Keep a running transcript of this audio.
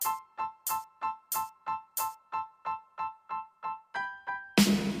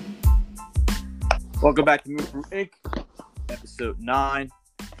Welcome back to Move Room Inc., episode 9.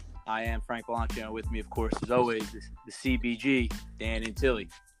 I am Frank Blanchino. With me, of course, as always, the CBG, Dan and Tilly.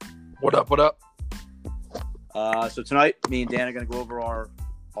 What up? So tonight, me and Dan are going to go over our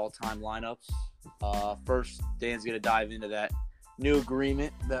all-time lineups. First, Dan's going to dive into that new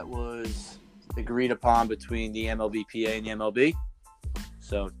agreement that was agreed upon between the MLBPA and the MLB.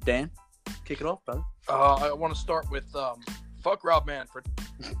 So, Dan, kick it off, brother. I want to start with fuck Rob Manfred.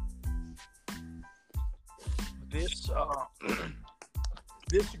 This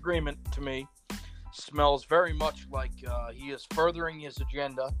agreement to me smells very much like he is furthering his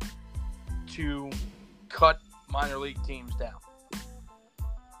agenda to cut minor league teams down,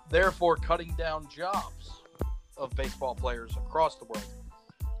 therefore cutting down jobs of baseball players across the world.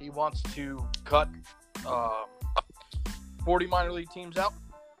 He wants to cut 40 minor league teams out,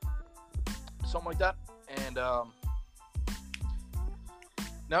 something like that, and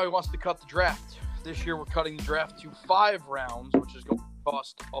now he wants to cut the draft. This year we're cutting the draft to 5 rounds, which is going to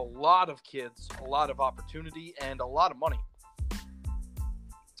cost a lot of kids, a lot of opportunity, and a lot of money.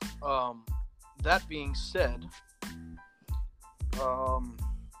 That being said, not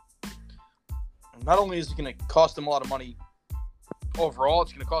only is it going to cost them a lot of money overall,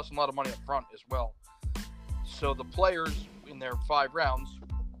 it's going to cost them a lot of money up front as well. So the players in their 5 rounds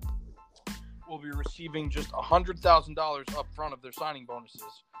will be receiving just $100,000 up front of their signing bonuses.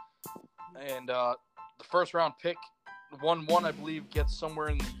 And the first round pick, 1-1, I believe, gets somewhere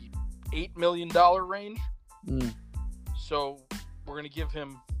in the $8 million range. So we're going to give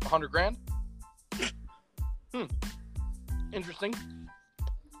him $100,000. Interesting.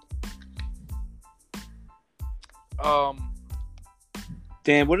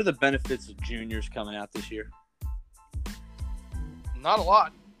 Dan, what are the benefits of juniors coming out this year? Not a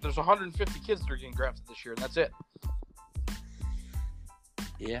lot. There's 150 kids that are getting drafted this year, and that's it.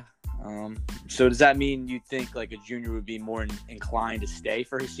 Yeah. So does that mean you think like a junior would be more inclined to stay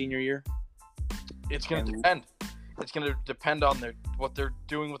for his senior year? It's going to depend. It's going to depend on what they're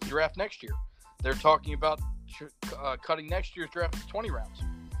doing with the draft next year. They're talking about cutting next year's draft to 20 rounds.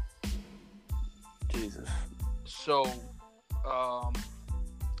 Jesus. So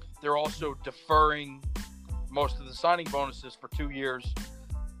they're also deferring most of the signing bonuses for 2 years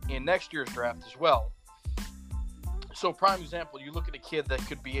in next year's draft as well. So, prime example, you look at a kid that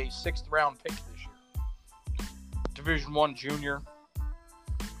could be a 6th round pick this year. Division I junior,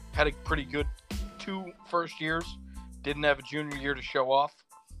 had a pretty good 2 first years, didn't have a junior year to show off.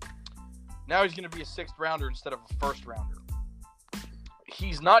 Now he's going to be a 6th rounder instead of a 1st rounder.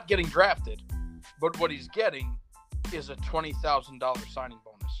 He's not getting drafted, but what he's getting is a $20,000 signing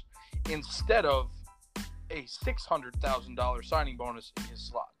bonus instead of a $600,000 signing bonus in his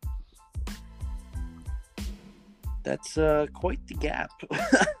slot. That's quite the gap.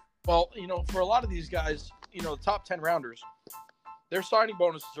 Well, for a lot of these guys, the top 10 rounders, their signing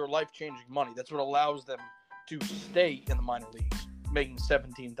bonuses are life-changing money. That's what allows them to stay in the minor leagues, making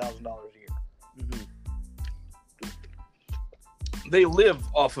 $17,000 a year. Mm-hmm. They live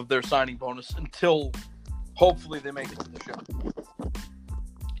off of their signing bonus until hopefully they make it to the show.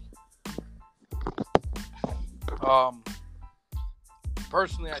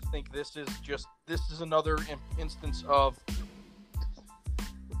 Personally, I think this is another instance of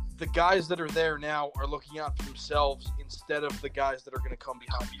the guys that are there now are looking out for themselves instead of the guys that are going to come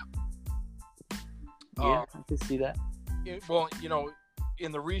behind you. Yeah, I can see that.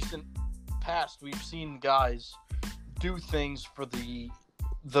 In the recent past, we've seen guys do things for the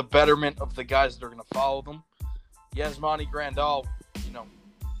betterment of the guys that are going to follow them. Yasmani Grandal,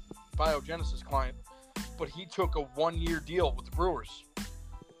 Biogenesis client, but he took a 1-year deal with the Brewers.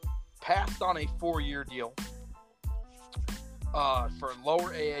 Passed on a 4-year deal for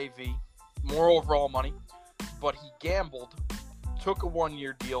lower AAV, more overall money, but he gambled, took a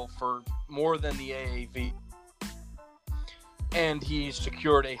 1-year deal for more than the AAV, and he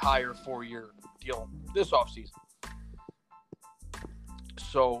secured a higher 4-year deal this offseason.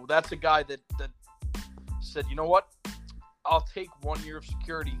 So that's a guy that said, you know what, I'll take 1 year of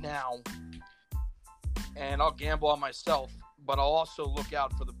security now, and I'll gamble on myself, but I'll also look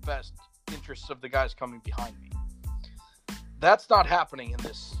out for the best interests of the guys coming behind me. That's not happening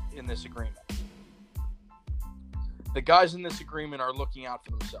in this agreement. The guys in this agreement are looking out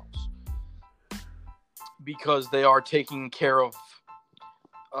for themselves because they are taking care of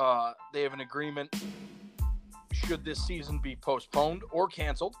they have an agreement should this season be postponed or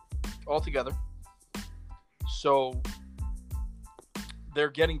canceled altogether. So they're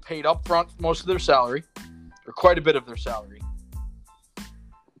getting paid up front most of their salary, or quite a bit of their salary.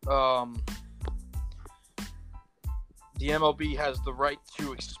 The MLB has the right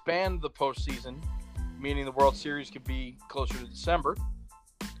to expand the postseason meaning the World Series could be closer to December.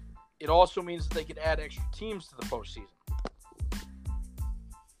 It also means that they could add extra teams to the postseason.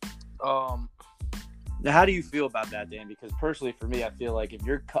 Now, how do you feel about that, Dan? Because personally, for me, I feel like if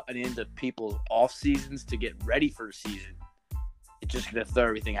you're cutting into people's off seasons to get ready for the season, it's just going to throw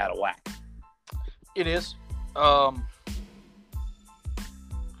everything out of whack. It is.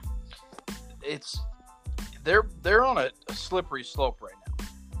 They're on a slippery slope right now.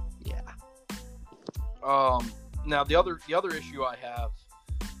 Yeah. Now the other issue I have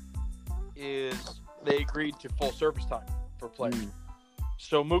is they agreed to full service time for players.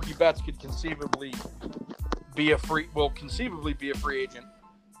 So Mookie Betts could conceivably be a free agent,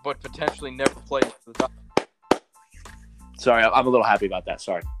 but potentially never play for the Dodgers. Sorry, I'm a little happy about that.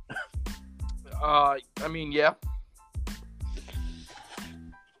 Sorry. I mean, yeah.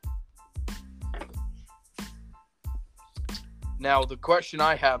 Now, the question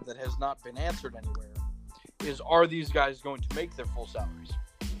I have that has not been answered anywhere is, are these guys going to make their full salaries?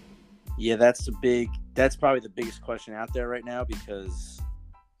 Yeah, that's probably the biggest question out there right now because,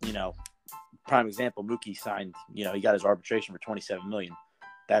 prime example, Mookie signed, he got his arbitration for $27 million.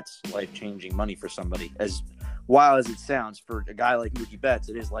 That's life-changing money for somebody. As wild as it sounds, for a guy like Mookie Betts,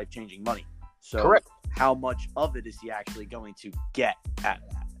 it is life-changing money. So correct. How much of it is he actually going to get out of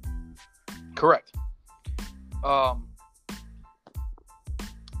that? Correct. I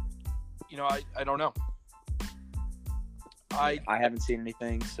don't know. I haven't seen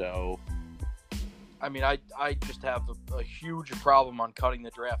anything, so. I mean, I just have a huge problem on cutting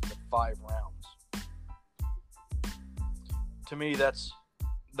the draft to 5 rounds. To me, that's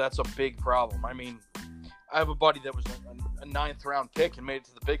a big problem. I mean, I have a buddy that was a 9th round pick and made it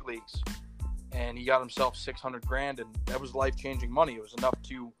to the big leagues, and he got himself $600,000, and that was life-changing money. It was enough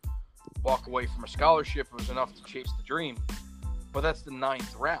to walk away from a scholarship. It was enough to chase the dream. But that's the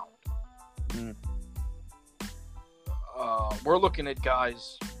 9th round. Mm. We're looking at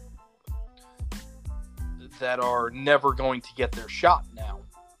guys that are never going to get their shot now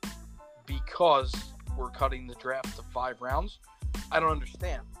because we're cutting the draft to 5 rounds. I don't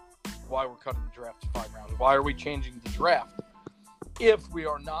understand why we're cutting the draft to 5 rounds. Why are we changing the draft if we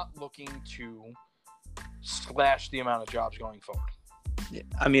are not looking to slash the amount of jobs going forward? Yeah,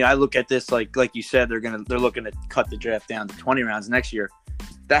 I mean, I look at this like you said, they're looking to cut the draft down to 20 rounds next year.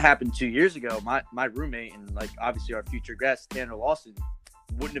 That happened 2 years ago. My roommate and obviously our future guest Tanner Lawson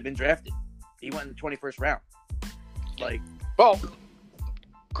wouldn't have been drafted. He went in the 21st round. Well,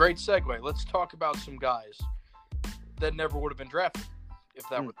 great segue. Let's talk about some guys that never would have been drafted if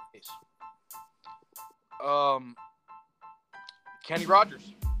that were the case. Kenny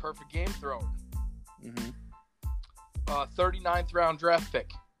Rogers, perfect game thrower. Mm-hmm. 39th round draft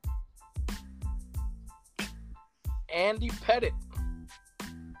pick. Andy Pettitte,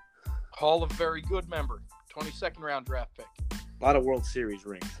 Hall of Very Good member, 22nd round draft pick. A lot of World Series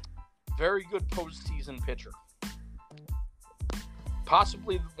rings. Very good postseason pitcher.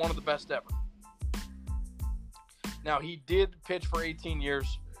 Possibly one of the best ever. Now, he did pitch for 18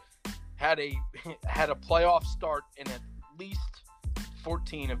 years, had a playoff start in at least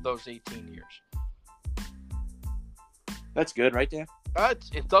 14 of those 18 years. That's good, right, Dan?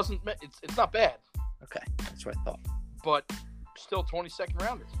 It's not bad. Okay, that's what I thought. But still 22nd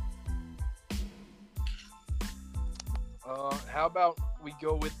rounders. How about we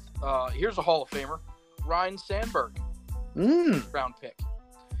go with here's a Hall of Famer, Ryan Sandberg, round pick.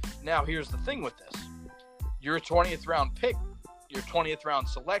 Now, here's the thing with this. Your 20th round pick, your 20th round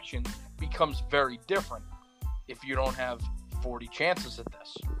selection becomes very different if you don't have 40 chances at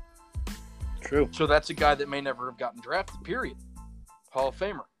this. True. So that's a guy that may never have gotten drafted, period. Hall of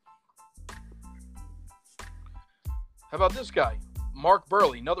Famer. How about this guy? Mark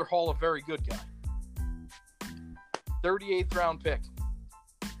Burley, another Hall of Very Good guy. 38th round pick.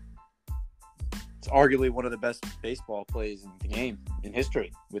 It's arguably one of the best baseball plays in the game in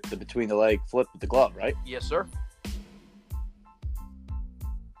history with the between the leg flip with the glove, right? Yes, sir.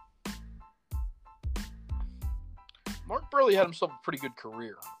 Mark Burley had himself a pretty good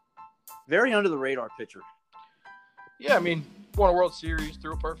career. Very under the radar pitcher. Yeah, I mean, won a World Series,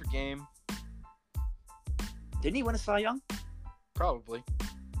 threw a perfect game. Didn't he win a Cy Young? Probably.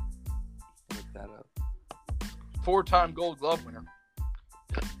 Look that up. 4-time Gold Glove winner.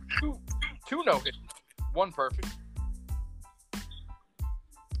 Two no-hit. One perfect.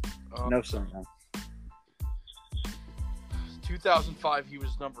 No Cy Young. 2005, he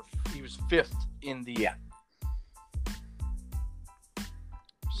was 5th in the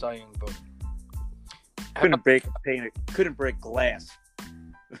Cy Young vote. Couldn't break glass.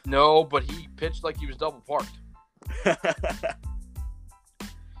 No, but he pitched like he was double parked.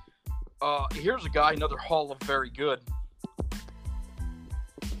 Here's a guy, another Hall of Very Good.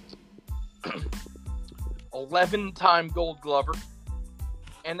 11-time Gold Glover,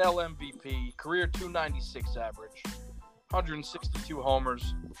 NL MVP, career .296 average, 162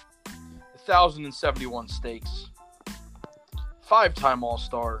 homers, 1,071 stakes, 5-time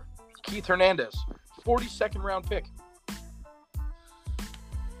All-Star, Keith Hernandez, 42nd round pick.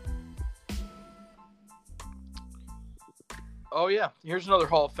 Oh, yeah. Here's another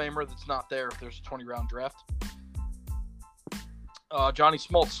Hall of Famer that's not there if there's a 20-round draft. Johnny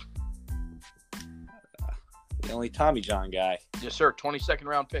Smoltz. The only Tommy John guy. Yes, sir. 22nd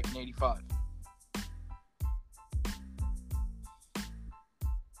round pick in 85.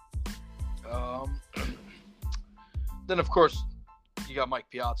 Then, of course, you got Mike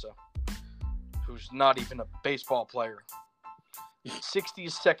Piazza, who's not even a baseball player.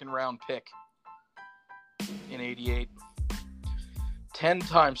 62nd round pick in 88.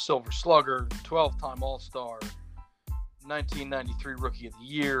 10-time Silver Slugger, 12-time All-Star, 1993 Rookie of the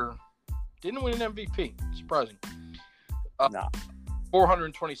Year. Didn't win an MVP. Surprising.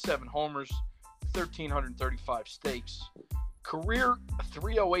 427 homers, 1,335 stakes. Career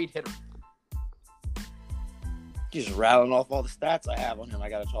 .308 hitter. He's rattling off all the stats I have on him I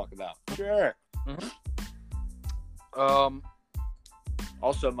got to talk about. Sure. Mm-hmm.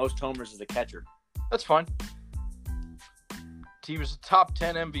 Also, most homers as a catcher. That's fine. He was a top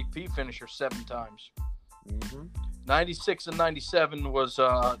 10 MVP finisher 7 times. Mm-hmm. 96 and 97 was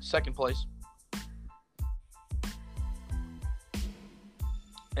second place.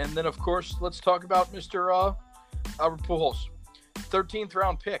 And then, of course, let's talk about Mr. Albert Pujols. 13th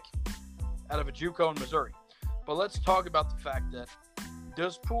round pick out of a JUCO in Missouri. But let's talk about the fact that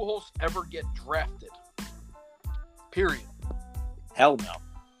does Pujols ever get drafted? Period. Hell no.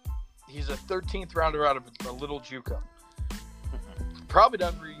 He's a 13th rounder out of a little JUCO. Probably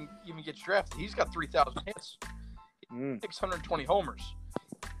never even gets drafted. He's got 3,000 hits, 620 homers.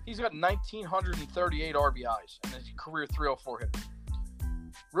 He's got 1,938 RBIs and a career .304 hitter.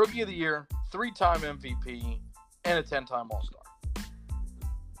 Rookie of the Year, 3-time MVP, and a 10-time All-Star.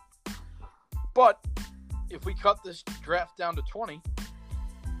 But if we cut this draft down to 20,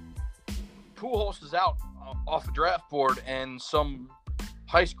 Pujols is out off a draft board, and some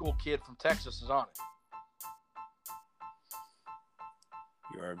high school kid from Texas is on it.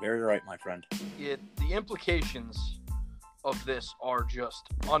 You are very right, my friend. The implications of this are just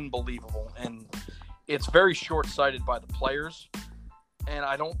unbelievable, and it's very short-sighted by the players, and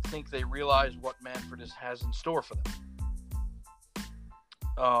I don't think they realize what Manfred has in store for them.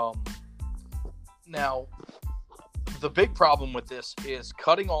 Now, the big problem with this is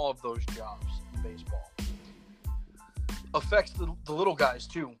cutting all of those jobs in baseball affects the little guys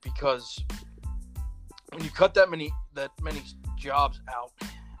too, because when you cut that many jobs out,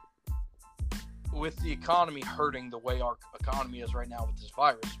 with the economy hurting the way our economy is right now with this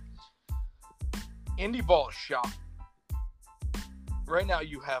virus, indie ball is shot. Right now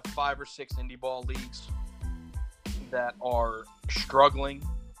you have 5 or 6 indie ball leagues that are struggling.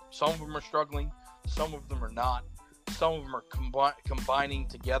 Some of them are struggling. Some of them are not. Some of them are combining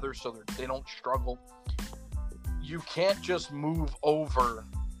together so they don't struggle. You can't just move over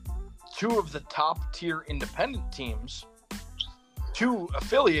 2 of the top tier independent teams, 2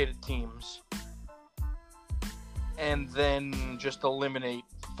 affiliated teams, and then just eliminate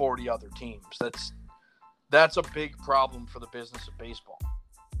 40 other teams. That's a big problem for the business of baseball.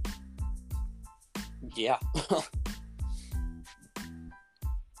 Yeah.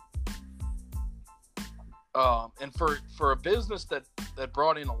 And for a business that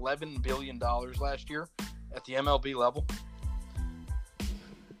brought in $11 billion last year at the MLB level,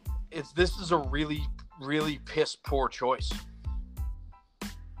 this is a really, really piss poor choice.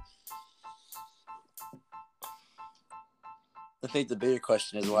 I think the bigger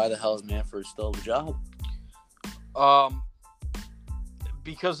question is why the hell is Manfred still the job?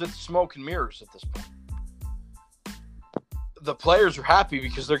 Because it's smoke and mirrors at this point. The players are happy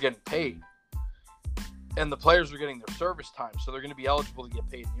because they're getting paid. And the players are getting their service time, so they're going to be eligible to get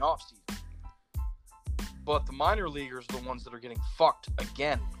paid in the offseason. But the minor leaguers are the ones that are getting fucked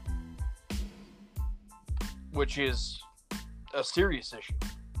again, which is a serious issue.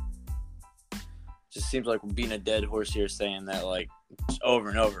 Just seems like we're beating a dead horse here saying that, like, over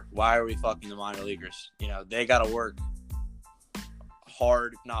and over. Why are we fucking the minor leaguers? You know, they got to work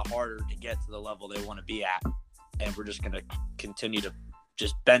hard, if not harder, to get to the level they want to be at. And we're just going to continue to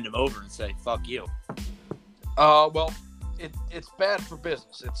just bend them over and say, fuck you. Well, it's bad for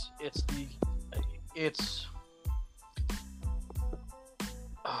business. It's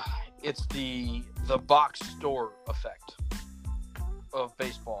the box store effect. of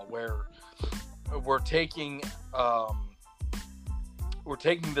baseball where we're taking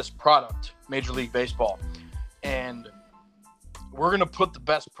this product, Major League Baseball, and we're going to put the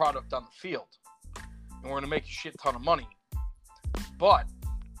best product on the field, and we're going to make a shit ton of money, but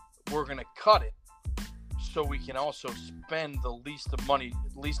we're going to cut it so we can also spend the least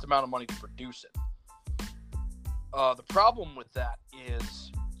amount of money to produce it. The problem with that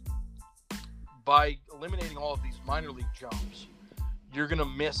is by eliminating all of these minor league jobs, you're going to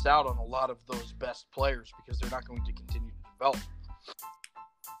miss out on a lot of those best players because they're not going to continue to develop.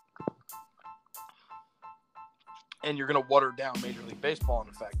 And you're going to water down Major League Baseball in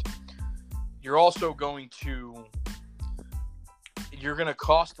effect. You're also going to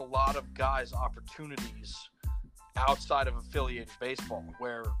cost a lot of guys opportunities outside of affiliated baseball,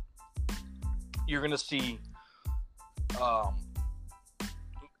 where you're going to see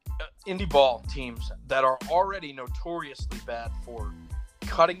indie ball teams that are already notoriously bad for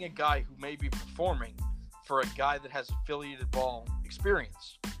cutting a guy who may be performing for a guy that has affiliated ball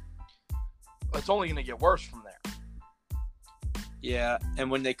experience. It's only going to get worse from there. Yeah,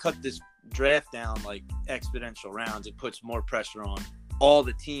 and when they cut this draft down like exponential rounds, it puts more pressure on all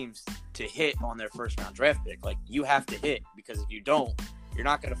the teams to hit on their first round draft pick. Like, you have to hit, because if you don't, you're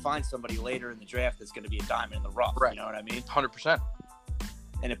not going to find somebody later in the draft that's going to be a diamond in the rough. Right. You know what I mean? 100%.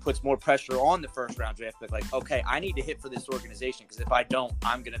 And it puts more pressure on the first round draft pick. Like, okay, I need to hit for this organization, because if I don't,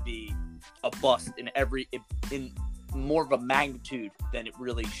 I'm going to be a bust in more of a magnitude than it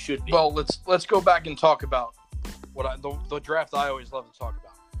really should be. Well, let's go back and talk about the draft I always love to talk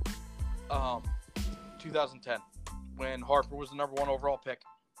about. 2010, when Harper was the number 1 overall pick.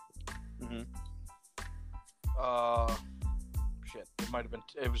 Mm-hmm.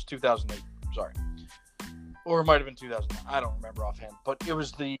 It was 2008. Sorry. Or it might have been 2009. I don't remember offhand. But it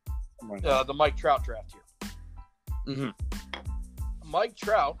was the Mike Trout draft year. Mm-hmm. Mike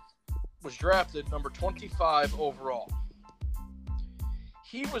Trout was drafted number 25 overall.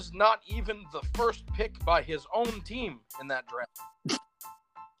 He was not even the first pick by his own team in that draft.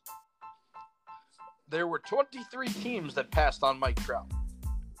 There were 23 teams that passed on Mike Trout,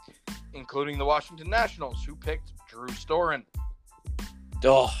 including the Washington Nationals, who picked Drew Storen.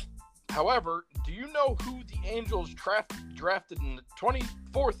 Oh. However, do you know who the Angels drafted in the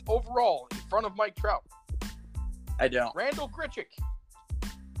 24th overall in front of Mike Trout? I don't. Randall Grichuk.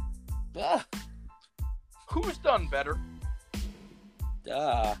 Ah. Who's done better?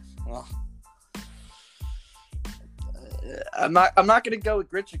 Well, I'm not going to go with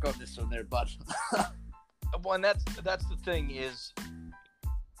Grichuk on this one there, bud. Well, and that's the thing is,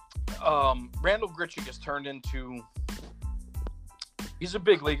 Randall Grichuk has turned into. He's a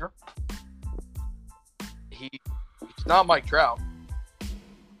big leaguer. He's not Mike Trout,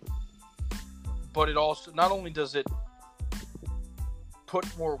 but it also, not only does it put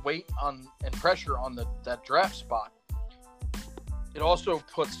more weight on and pressure on that draft spot, it also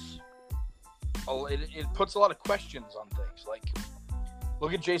puts a lot of questions on things. Like,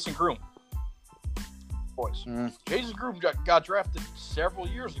 look at Jason Groom, boys. Jason Groom got drafted several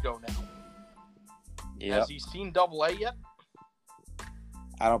years ago now. Yeah. Has he seen Double A yet?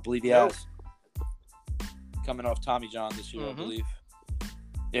 I don't believe he has. Coming off Tommy John this year, I believe.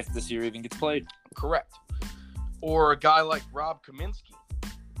 If this year even gets played. Correct. Or a guy like Rob Kaminsky.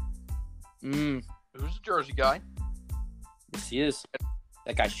 Who's a Jersey guy. Yes, he is.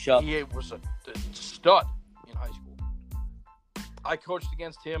 That guy shoved. He was a stud in high school. I coached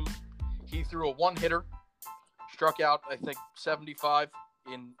against him. He threw a one-hitter. Struck out, I think, 75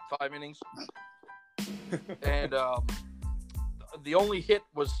 in 5 innings. And the only hit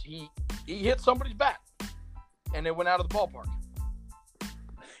was he hit somebody's bat. And it went out of the ballpark.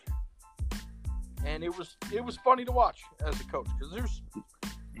 And it was funny to watch as a coach, because there's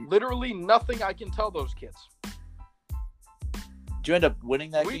literally nothing I can tell those kids. Did you end up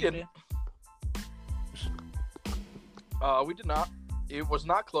winning that game? We didn't. We did not. It was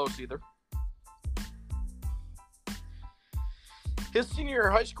not close either. His senior year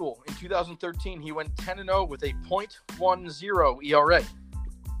of high school in 2013, he went 10-0 with a .10 ERA.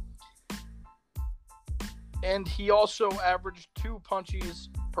 And he also averaged 2 punchies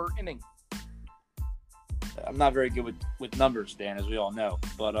per inning. I'm not very good with numbers, Dan, as we all know.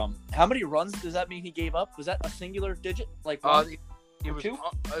 But how many runs does that mean he gave up? Was that a singular digit? Like it was 2?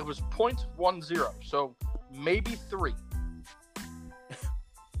 It was .10, so maybe 3.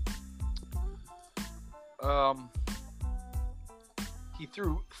 He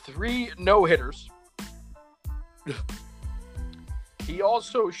threw 3 no-hitters.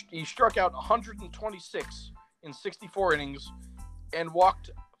 He struck out 126 in 64 innings and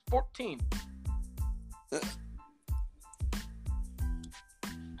walked 14.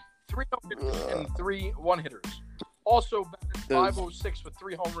 3 no-hitters and 3 one-hitters. Also batted .506 with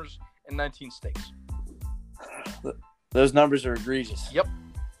 3 homers and 19 stakes. Those numbers are egregious. Yep.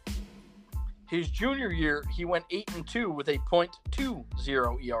 His junior year, he went 8-2 with a .20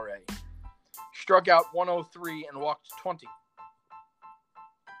 ERA. Struck out 103 and walked 20.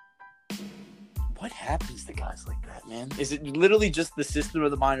 What happens to guys like that, man? Is it literally just the system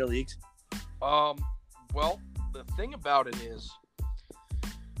of the minor leagues? Well, the thing about it is,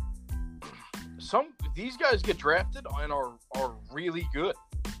 these guys get drafted and are really good,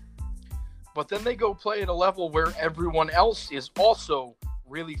 but then they go play at a level where everyone else is also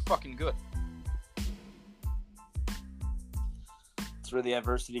really fucking good. That's where the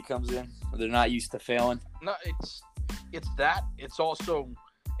adversity comes in. Where they're not used to failing. No, it's that. It's also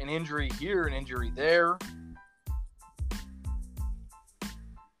an injury here, an injury there.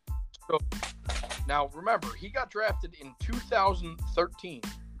 So now remember, he got drafted in 2013,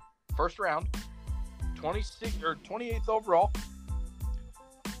 first round, 28th overall,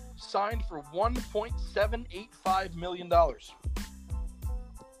 signed for $1.785 million.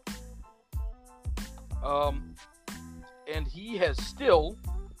 And he has still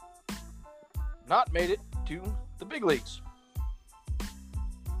not made it to the big leagues.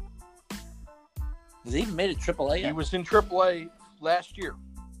 Has he even made it AAA yet? He was in AAA last year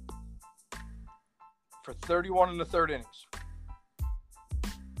for 31 1/3 innings.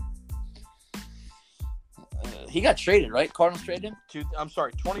 He got traded, right? Cardinals traded him?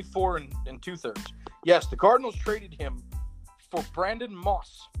 24 2/3. Yes, the Cardinals traded him for Brandon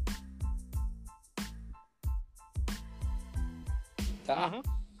Moss.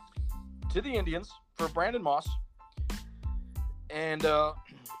 To the Indians for Brandon Moss. And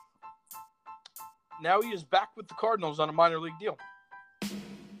now he is back with the Cardinals on a minor league deal.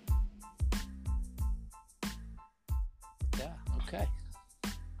 Yeah, okay.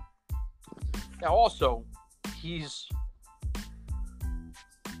 Now also, he's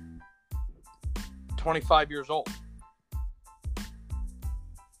 25 years old.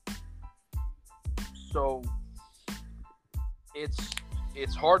 So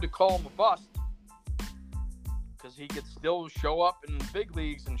it's hard to call him a bust because he could still show up in the big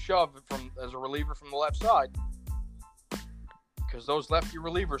leagues and shove as a reliever from the left side. Because those lefty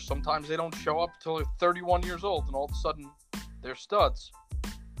relievers, sometimes they don't show up until they're 31 years old and all of a sudden they're studs.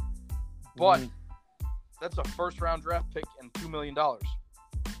 But that's a first-round draft pick and $2 million.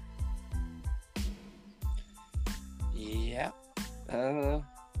 Yeah.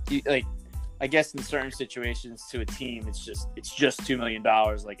 I guess in certain situations to a team, it's just $2 million.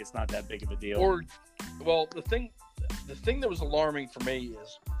 Like, it's not that big of a deal. The thing that was alarming for me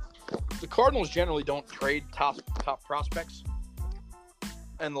is the Cardinals generally don't trade top prospects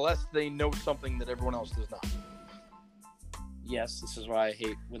unless they know something that everyone else does not. Yes, this is why I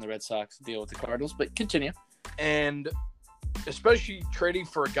hate when the Red Sox deal with the Cardinals, but continue. And especially trading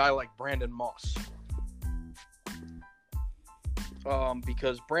for a guy like Brandon Moss.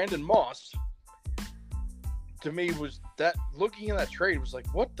 Because Brandon Moss, to me, looking at that trade was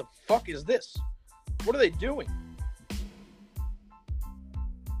like, what the fuck is this? What are they doing?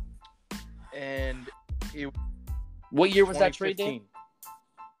 And what year was that trade, Dave?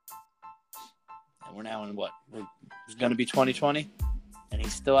 And we're now in what? It's going to be 2020, and he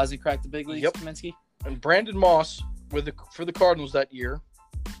still hasn't cracked the big leagues, yep. Kaminsky? And Brandon Moss, for the Cardinals that year,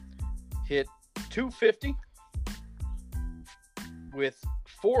 hit .250 with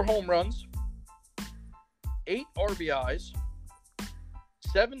 4 home runs, 8 RBIs,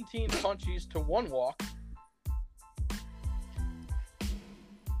 17 punchies to 1 walk,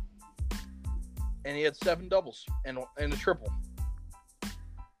 and he had 7 doubles and a triple.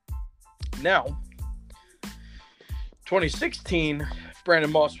 Now, 2016,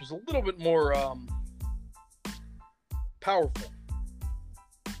 Brandon Moss was a little bit more powerful.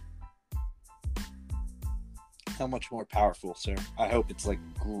 How much more powerful, sir? I hope it's like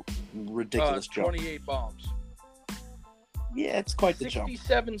ridiculous jump. 28 bombs. Yeah, it's quite the jump.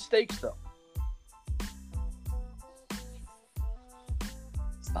 67 stakes, though.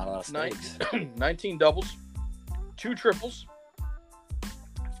 It's not a lot of stakes. 19 doubles, 2 triples,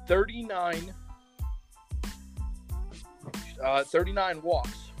 39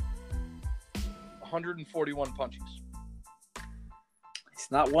 walks, 141 punches.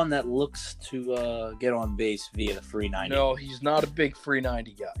 He's not one that looks to get on base via the free 90. No, he's not a big free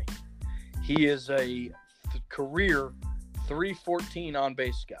 90 guy. He is a career 314 on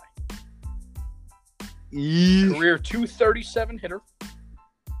base guy. Career 237 hitter.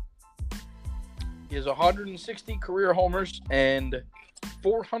 He has 160 career homers and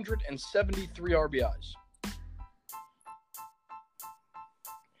 473 RBIs.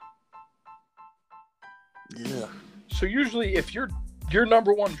 Yeah. So usually, if you're your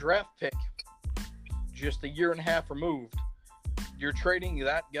number one draft pick, just a year and a half removed, you're trading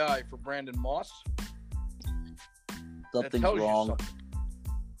that guy for Brandon Moss. Something's wrong.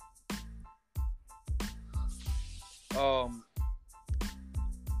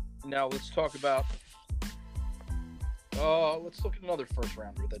 Now let's talk about. Let's look at another first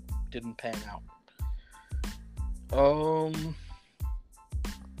rounder that didn't pan out.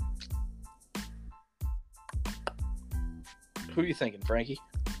 Who are you thinking, Frankie?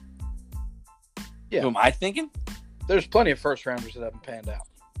 Yeah. Who am I thinking? There's plenty of first rounders that haven't panned out.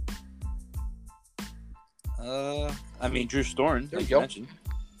 I mean, Drew Storen. There you go. Mentioned.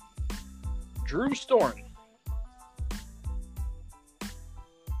 Drew Storen.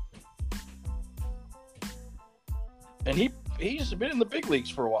 And he's been in the big leagues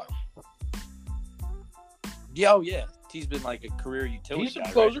for a while. Yeah, oh yeah. He's been like a career utility He's a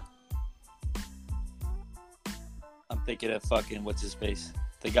guy, closer. Right? I'm thinking of fucking what's his face?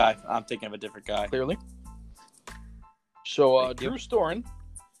 The guy. I'm thinking of a different guy. Clearly. So Drew Storen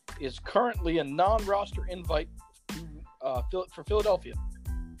is currently a non-roster invite for Philadelphia.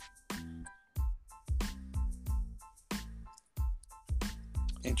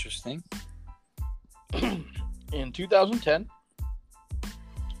 Interesting. In 2010,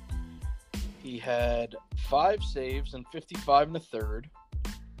 he had 5 saves and 55 in the third.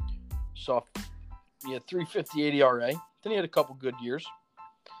 He had 3.58 ERA. Then he had a couple good years.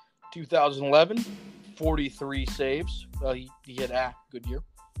 2011, 43 saves. He had a good year.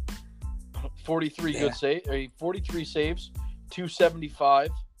 43 good save. 43 saves, 2.75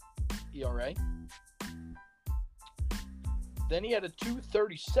 ERA. Then he had a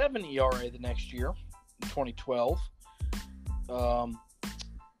 2.37 ERA the next year, in 2012.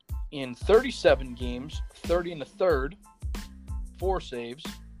 In 37 games, 30 in the third, 4 saves.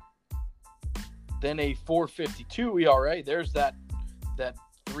 Then a 4.52 ERA. There's that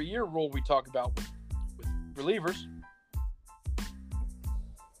 3-year rule we talk about with relievers.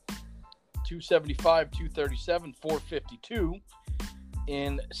 275, 237, 452.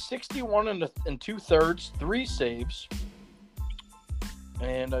 In 61 and 2/3, 3 saves.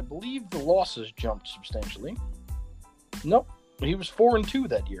 And I believe the losses jumped substantially. Nope. He was 4-2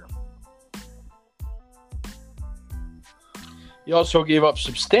 that year. He also gave up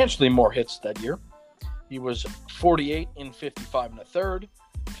substantially more hits that year. He was 48 in 55 and a third,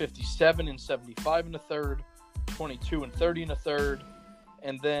 57 in 75 and a third, 22 and 30 and a third,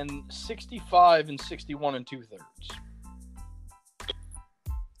 and then 65 and 61 and 2/3.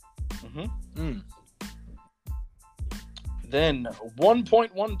 Then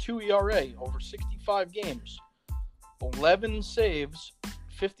 1.12 ERA over 65 games, 11 saves,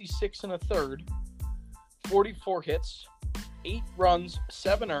 56 and a third, 44 hits, 8 runs,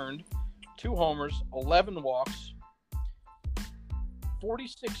 7 earned, 2 homers, 11 walks,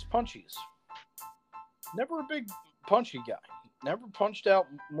 46 punchies. Never a big punchy guy. Never punched out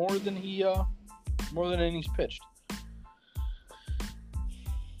more than innings pitched.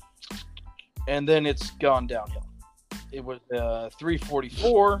 And then it's gone downhill. It was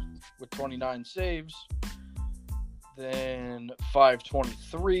 344 with 29 saves. Then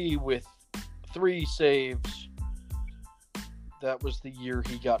 523 with 3 saves. That was the year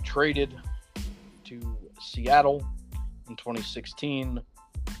he got traded to Seattle in 2016.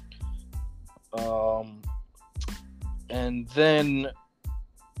 And then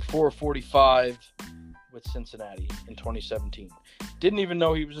 445 with Cincinnati in 2017. Didn't even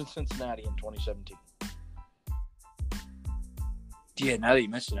know he was in Cincinnati in 2017. Yeah, now that you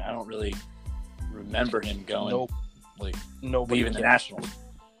mention it, I don't really remember him going. Leaving the Nationals.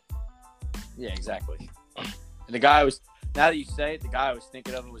 Yeah, exactly. And the guy now that you say it, the guy I was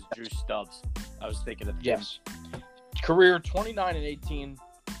thinking of was Drew Stubbs. I was thinking of him. Yes. Career 29 and 18,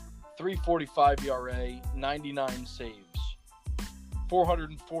 3.45 ERA, 99 saves,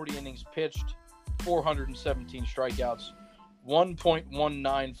 440 innings pitched, 417 strikeouts,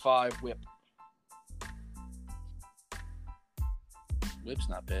 1.195 WHIP. WHIP's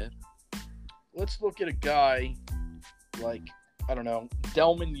not bad. Let's look at a guy like, I don't know,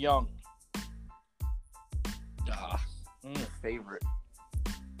 Delman Young. Favorite.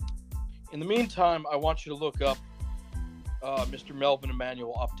 In the meantime, I want you to look up Mr. Melvin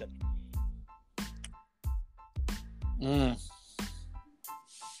Emmanuel Upton.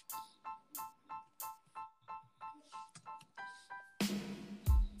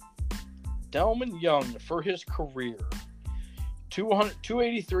 Delman Young, for his career,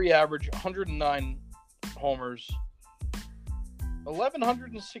 283 average, 109 homers,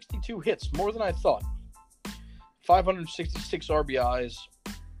 1,162 hits, more than I thought. 566 RBIs.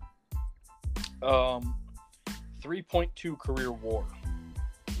 3.2 career WAR.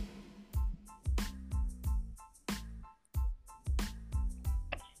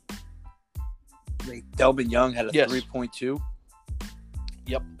 Wait, Delvin Young had a Yes. 3.2.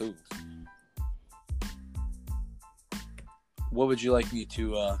 Yep. Ooh. What would you like me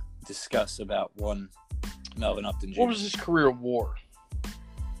to discuss about one Melvin Upton Jr.? What was his career WAR?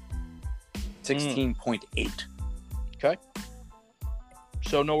 16.8. Okay.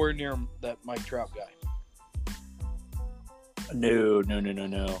 So nowhere near that Mike Trout guy. No.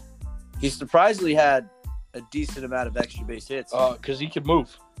 He surprisingly had a decent amount of extra base hits. Because he could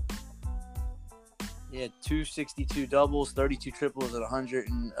move. He had 262 doubles, 32 triples, and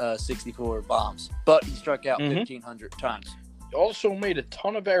 164 bombs. But he struck out 1,500 times. He also made a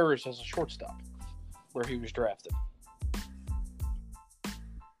ton of errors as a shortstop where he was drafted. I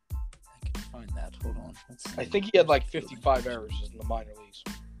can find that. Hold on. Let's see. I think he had like 55 errors in the minor leagues.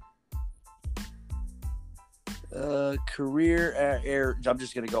 Career error. I'm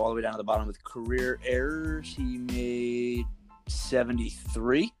just going to go all the way down to the bottom with career errors. He made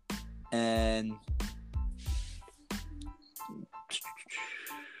 73. And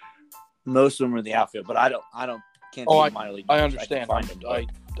most of them are in the outfield, but can't see the minor league. I understand. I can find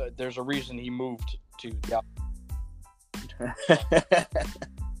them, there's a reason he moved to the outfield.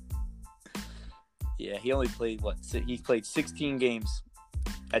 Yeah, he only played he played 16 games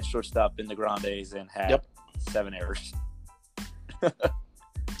at shortstop in the Grandes and had 7 errors.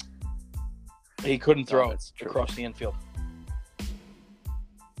 He couldn't throw that's true. across the infield.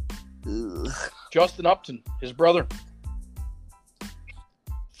 Ugh. Justin Upton, his brother,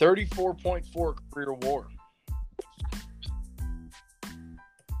 34.4 career WAR.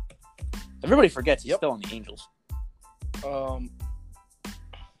 Everybody forgets he's still on the Angels.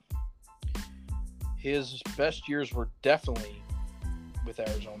 His best years were definitely with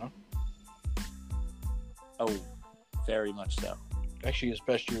Arizona. Oh, very much so. Actually, his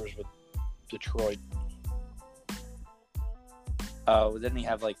best year was with Detroit. Oh, didn't he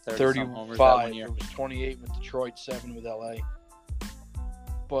have like 30 some homers that 35. one year? It was 28 with Detroit, 7 with LA.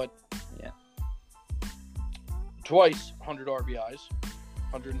 But yeah, twice 100 RBIs,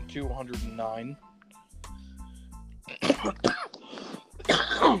 102, 109.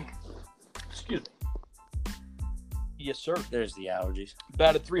 Excuse me. Yes, sir. There's the allergies.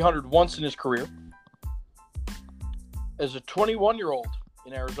 Batted 300 once in his career. As a 21-year-old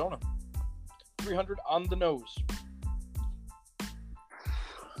in Arizona. 300 on the nose.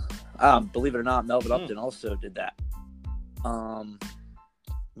 Believe it or not, Melvin Upton also did that.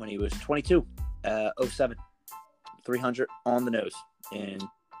 When he was 22, 07, 300 on the nose in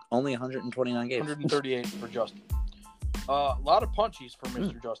only 129 games. 138 for Justin. A lot of punchies for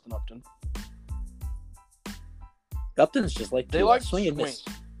Mr. Justin Upton. Upton's just like They like swing and swing. miss.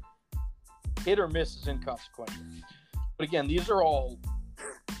 Hit or miss is inconsequential. But again, these are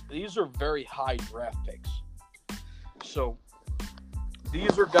very high draft picks. So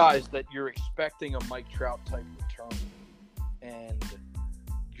these are guys that you're expecting a Mike Trout type return, and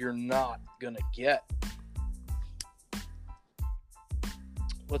you're not going to get.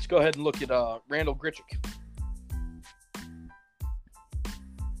 Let's go ahead and look at Randall Grichuk.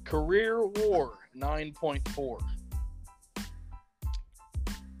 Career WAR 9.4.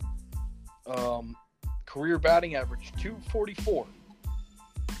 Career batting average 244.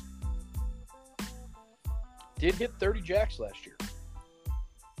 Did hit 30 jacks last year.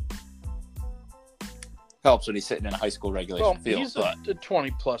 Helps when he's sitting in a high school regulation field. He's a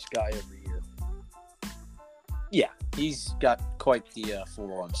 20-plus guy every year. Yeah, he's got quite the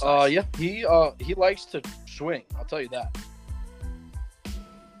forearm size. Yeah, he likes to swing. I'll tell you that.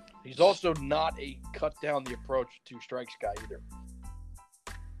 He's also not a cut down the approach 2 strikes guy either.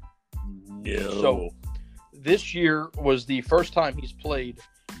 No. So this year was the first time he's played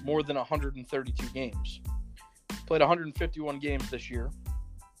more than 132 games. Played 151 games this year.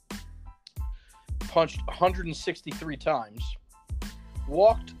 Punched 163 times.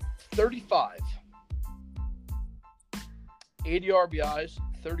 Walked 35. 80 RBIs,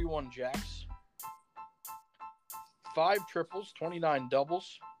 31 jacks. 5 triples, 29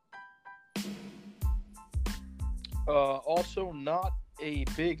 doubles. Also not a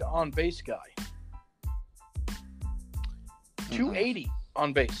big on-base guy. 280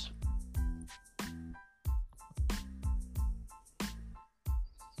 on base.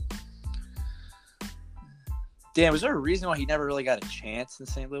 Dan, was there a reason why he never really got a chance in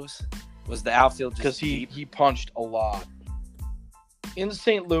St. Louis? Was the outfield just Because deep? he punched a lot. In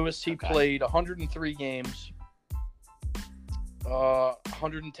St. Louis, he played 103 games,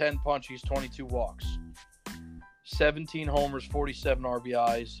 110 punchies, 22 walks, 17 homers, 47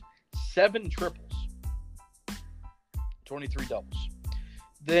 RBIs, 7 triples. 23 doubles.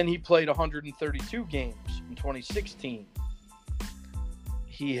 Then he played 132 games in 2016.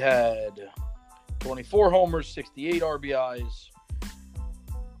 He had 24 homers, 68 RBIs,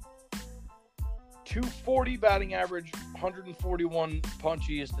 240 batting average, 141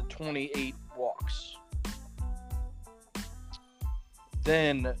 punchies to 28 walks.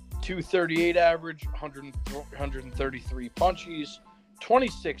 Then 238 average, 133 punchies,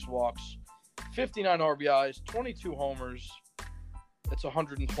 26 walks, 59 RBIs, 22 homers. That's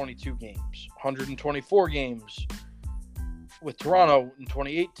 122 games. 124 games with Toronto in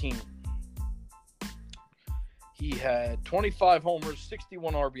 2018. He had 25 homers,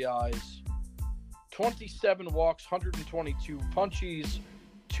 61 RBIs, 27 walks, 122 punchies,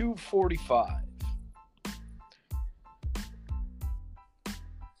 245.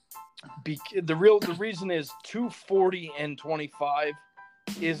 The reason is 240 and 25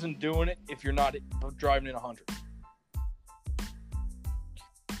 isn't doing it if you're not driving in 100.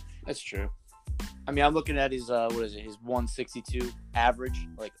 That's true. I mean, I'm looking at his his 162 average,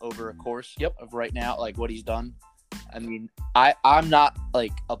 like over a course of right now, like what he's done. I mean, I'm not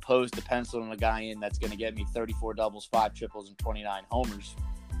like opposed to penciling a guy in that's going to get me 34 doubles, 5 triples, and 29 homers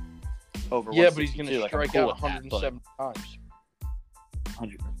over. Yeah, but he's going to strike out with 107 times.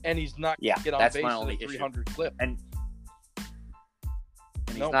 100. And he's not going to get on base at a 300 clip. And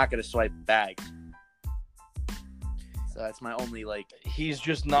he's not going to swipe bags. So that's my only He's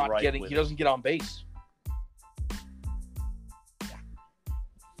just not getting. He doesn't get on base.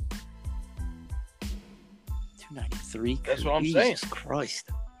 293. That's what I'm saying. Jesus Christ.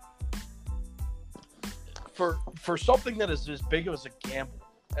 For something that is as big as a gamble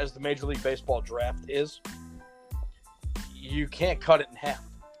as the Major League Baseball draft is, you can't cut it in half.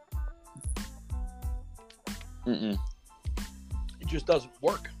 Mm-mm. It just doesn't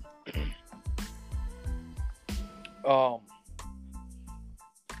work.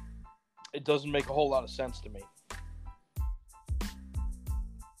 It doesn't make a whole lot of sense to me.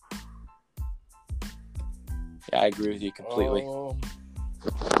 Yeah, I agree with you completely.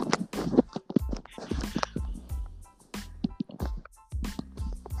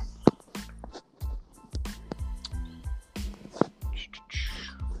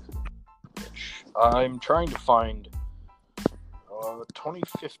 I'm trying to find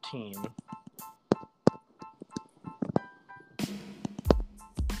 2015.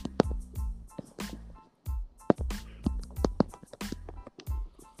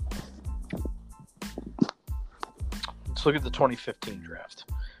 Let's look at the 2015 draft.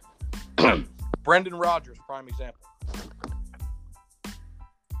 Brendan Rodgers, prime example.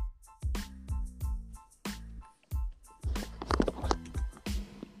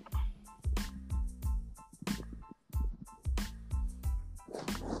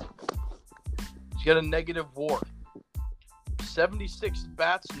 He's got a negative WAR. 76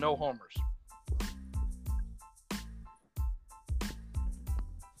 bats, no homers.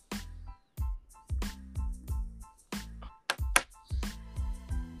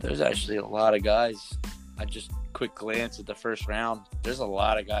 There's actually a lot of guys. I just quick glance at the first round. There's a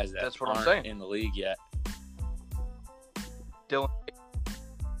lot of guys that aren't in the league yet. Dylan.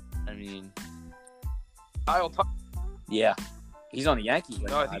 I mean, Kyle Tucker. Yeah, he's on the Yankees,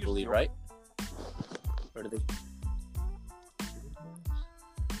 I believe, right? Or do they?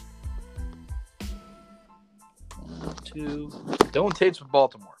 One, two. Dylan Tate's with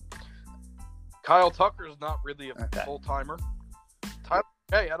Baltimore. Kyle Tucker is not really a full-timer. Tyler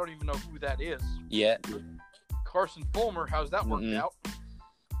Hey, I don't even know who that is. Yeah. Carson Fulmer, how's that worked out?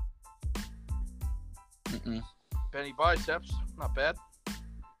 Mm-mm. Benny Biceps, not bad.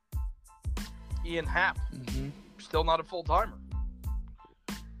 Ian Happ, still not a full-timer.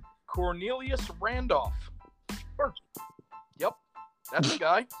 Cornelius Randolph. Sure. Yep, that's the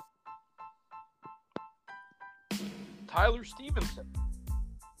guy. Tyler Stevenson.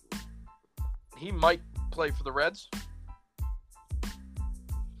 He might play for the Reds.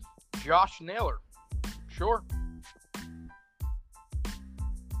 Josh Naylor. Sure.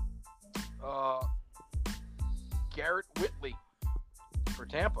 Garrett Whitley for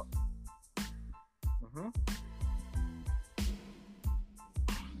Tampa.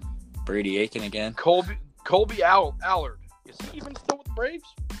 Brady Aiken again. Colby Allard. Is he even still with the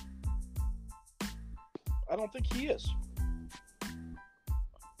Braves? I don't think he is.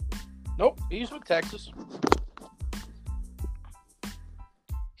 Nope, he's with Texas.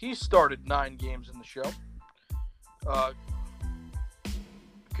 He started 9 games in the show.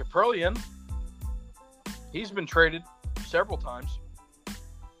 Kaprielian, he's been traded several times.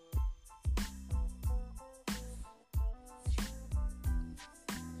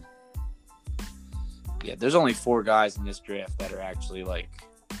 Yeah, there's only 4 guys in this draft that are actually like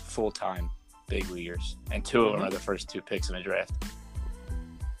full-time big leaguers, and 2 of them are the first 2 picks in the draft.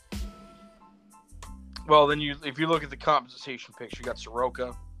 Well, then if you look at the compensation picks, you got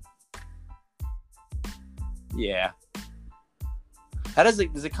Soroka. Yeah. How does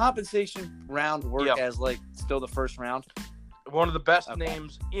the compensation round work as like still the first round? One of the best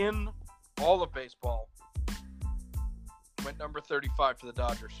names in all of baseball went number 35 for the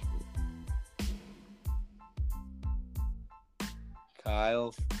Dodgers.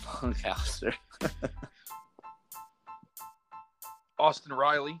 Kyle Funkhauser. Austin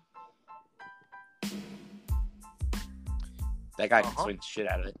Riley. That guy can swing the shit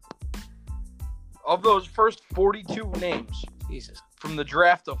out of it. Of those first 42 names Jesus. from the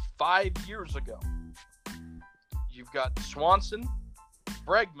draft of 5 years ago, you've got Swanson,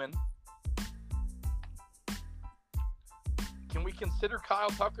 Bregman. Can we consider Kyle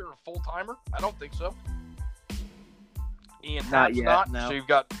Tucker a full-timer? I don't think so. Ian Happ's not. No. So you've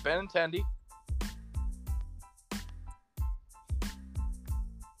got Benintendi.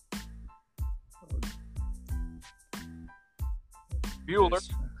 Bueller.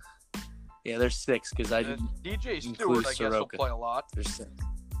 Yeah, there's 6 because I didn't DJ Stewart, I guess, will play a lot. There's 6.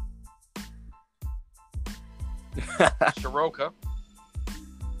 Soroka.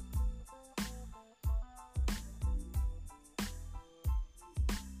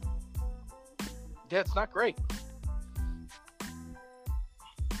 Yeah, it's not great.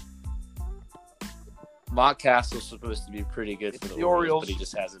 Montcastle's supposed to be pretty good for the Orioles, but he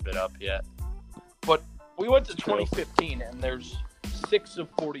just hasn't been up yet. But we went to 2015, and there's 6 of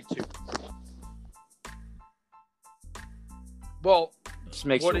 42. Well, just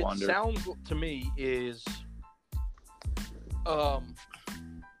makes what you it wonder. Sounds to me is Uncle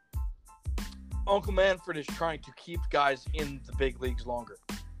Manfred is trying to keep guys in the big leagues longer.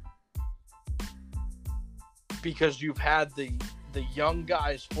 Because you've had the young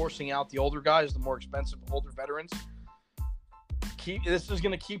guys forcing out the older guys, the more expensive older veterans. This is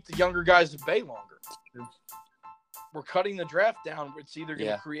going to keep the younger guys at bay longer. We're cutting the draft down. It's either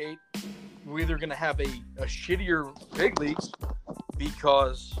going to create – we're either going to have a shittier big leagues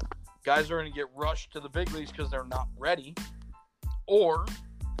because guys are going to get rushed to the big leagues because they're not ready, or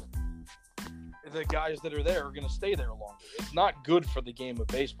the guys that are there are going to stay there longer. It's not good for the game of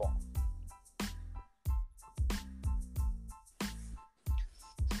baseball.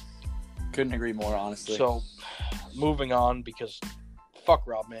 Couldn't agree more, honestly. So, moving on, because fuck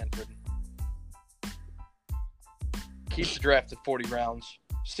Rob Manfred. Keep the draft at 40 rounds.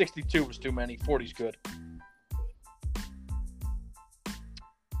 62 was too many. 40's good.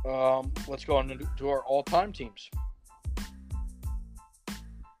 Let's go on to our all-time teams.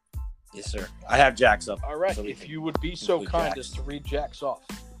 Yes, sir. I have Jack's up. All right. So if you would be so kind as to read Jack's off.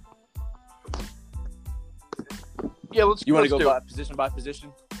 Yeah, let's. You want to go position by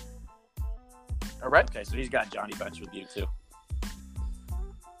position? All right. Okay, so he's got Johnny Bench with you too.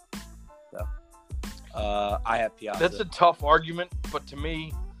 So, I have Piazza. That's a tough argument, but to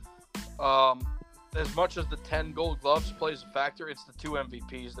me, as much as the 10 Gold Gloves plays a factor, it's the 2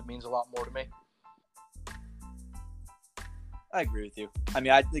 MVPs that means a lot more to me. I agree with you. I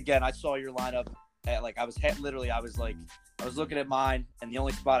mean, I saw your lineup. I was looking at mine, and the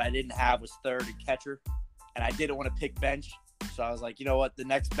only spot I didn't have was third and catcher, and I didn't want to pick bench. So I was like, you know what? The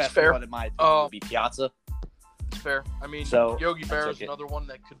next best one, in my opinion, would be Piazza. It's fair. I mean, Yogi Berra is another one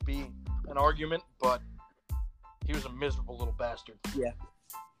that could be an argument, but he was a miserable little bastard. Yeah.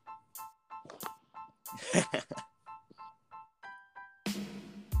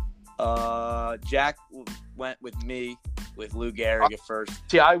 Jack went with me with Lou Gehrig at first.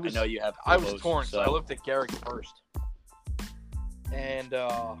 See, I know you have. I was torn, so I looked at Gehrig first, and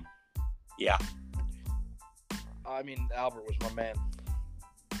yeah. I mean, Albert was my man.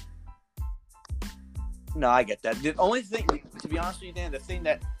 No, I get that. The only thing, to be honest with you, Dan, the thing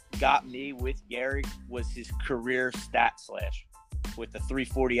that got me with Gehrig was his career stat slash with the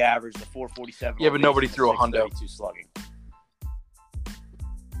 340 average, the 447. Yeah, but nobody threw a hundo. Slugging.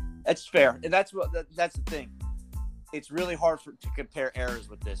 That's fair, and that's the thing. It's really hard to compare errors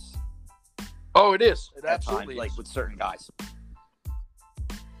with this. Oh, it is. It absolutely is. Like with certain guys.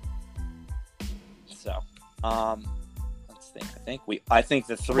 So, let's think. I think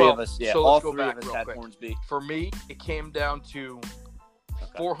the three of us, so all three of us had quick. Hornsby. For me, it came down to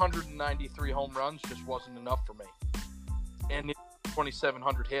 493 home runs just wasn't enough for me, and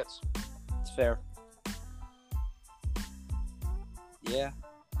 2,700 hits. It's fair. Yeah,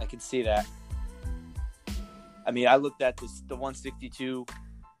 I can see that. I mean, I looked at the 162.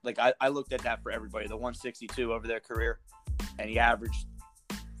 Like I looked at that for everybody. The 162 over their career, and he averaged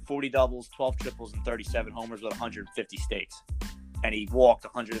 40 doubles, 12 triples, and 37 homers with 150 stakes. And he walked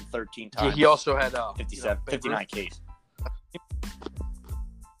 113 times. Yeah, he also had 59 Ks.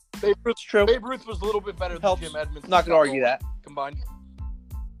 Babe Ruth, True. Babe Ruth was a little bit better Helps. than Jim Edmonds. Not going to argue that. Combined.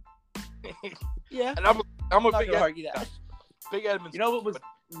 Yeah. And I'm a Not big going to argue that. Big Edmonds. You know what was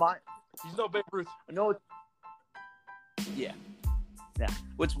my... He's no Babe Ruth. Yeah. Yeah.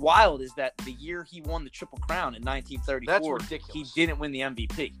 What's wild is that the year he won the Triple Crown in 1934, That's ridiculous. he didn't win the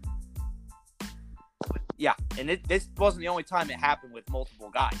MVP. Yeah, and this wasn't the only time it happened with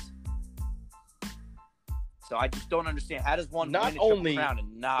multiple guys. So I just don't understand. How does one Not win a only Triple Crown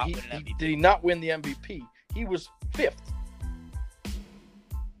and not He, win an he MVP? did he not win the MVP? He was 5th.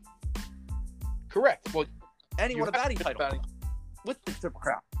 Correct. Well, And he you won a have batting to title batting- with the Triple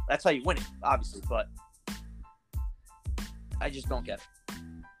Crown. That's how you win it, obviously, but I just don't get it.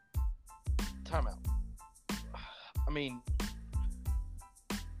 Timeout. I mean,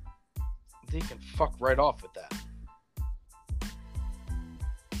 they can fuck right off with that.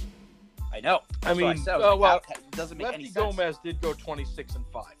 I know. I That's what mean, said. I was like, well, it doesn't make any Lefty sense. Gomez did go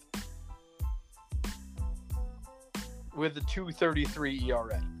 26-5 with a 2.33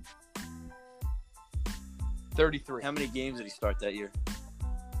 ERA. 33. How many games did he start that year?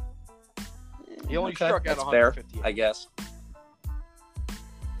 He only Okay, struck out that's fair, 158. I guess.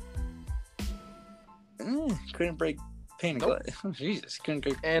 Couldn't break pain and Nope. glass. Jesus, couldn't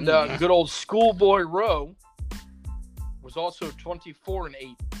break. And good old Schoolboy Rowe was also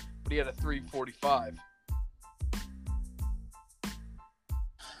 24-8, but he had a 3.45.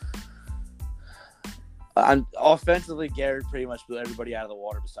 Offensively, Gary pretty much blew everybody out of the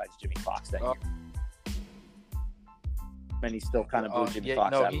water besides Jimmy Fox that year. And he still kind of blew Jimmy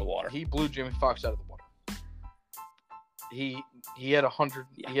Fox out of the water. He blew Jimmy Fox out of the water. He had 100.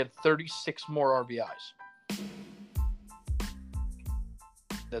 Yeah. He had 36 more RBIs.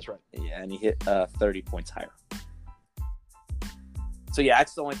 That's right. Yeah, and he hit 30 points higher. So, yeah,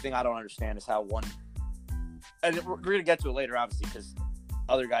 that's the only thing I don't understand is how one – and we're going to get to it later, obviously, because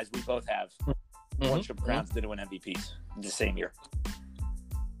other guys we both have won Triple Crowns, didn't win MVPs the same year.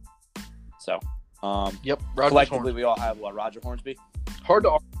 So, Yep. Roger collectively, Hornsby. we all have, Roger Hornsby? Hard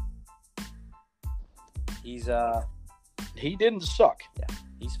to argue. He's He didn't suck.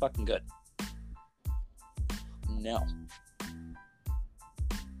 he's fucking good. No.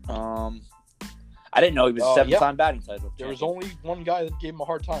 I didn't know he was a seven-time batting title. There was champion. only one guy that gave him a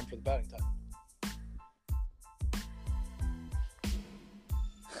hard time for the batting title.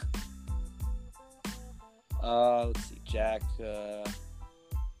 Let's see.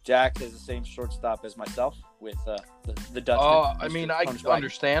 Jack has the same shortstop as myself with the Dutchman. I mean, Mr. I Punchwagon.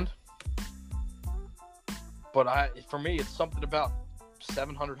 understand. But for me, it's something about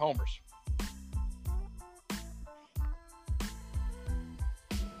 700 homers.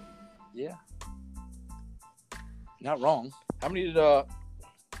 Yeah. Not wrong. How many did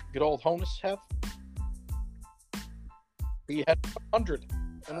good old Honus have? He had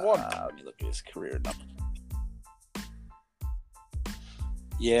 101. Let me look at his career number.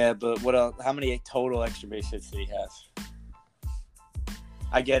 Yeah, but what else? How many total extra base hits did he have?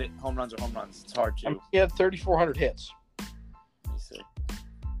 I get it. Home runs are home runs. It's hard to. He had 3,400 hits. Let me see.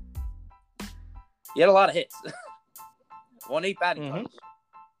 He had a lot of hits. Won 8 batting Mhm. titles.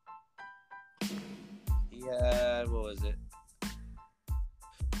 He had, what was it?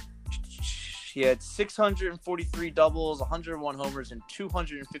 He had 643 doubles, 101 homers, and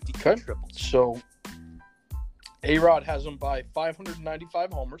 252 Okay. triples. So, A-Rod has him by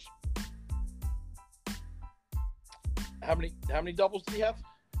 595 homers. How many doubles did he have?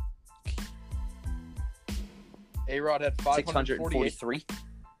 A-Rod had 548. 643.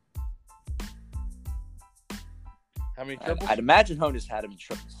 How many triples? I'd imagine Honus had him in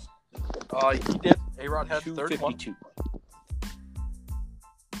triples. He did. A-Rod had 31. 252.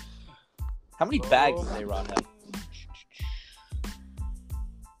 How many bags does A-Rod have?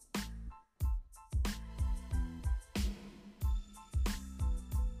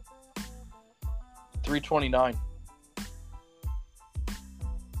 $329.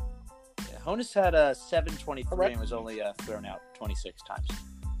 Yeah, Honus had a 723 All right. and was only thrown out 26 times.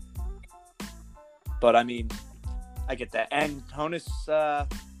 But I mean, I get that. And Honus,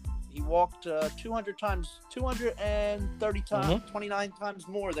 he walked 200 times, 230 times, Mm-hmm. 29 times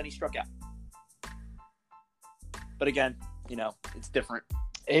more than he struck out. But again, it's different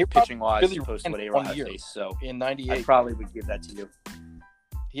A-Rod pitching wise really opposed to ran what A-Rod one has year. faced. So in I 98. probably would give that to you.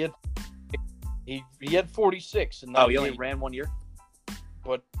 He had 46 in Oh, 98, he only ran 1 year?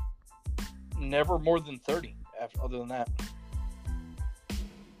 but never more than 30 other than that.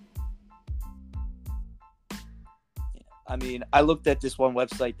 I mean, I looked at this one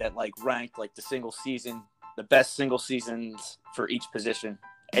website that like ranked like the best single seasons for each position.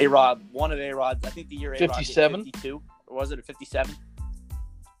 A-Rod, one of A-Rod's, I think the year A-Rod hit 57? 52, or was it a 57?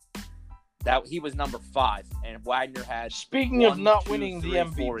 That he was number 5, and Wagner had. Speaking of not winning the 4,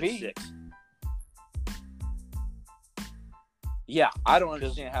 and MVP, 6. Yeah, I don't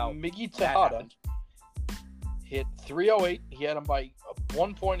understand how Miggy that Tejada happened. hit 308. He had him by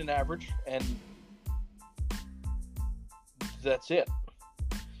 1 point in average, and that's it.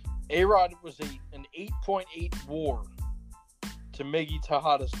 A-Rod was an 8.8 WAR to Miggy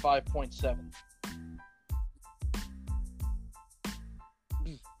Tejada's 5.7.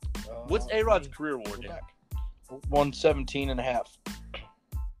 What's A-Rod's career WAR? 117 and a half.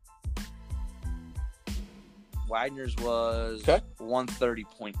 Wagner's was Okay.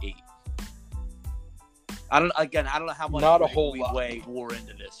 130.8. I don't know how much Not a whole lot. way WAR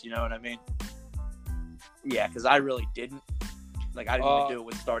into this. You know what I mean? Yeah, because I really didn't. Like, I didn't even do it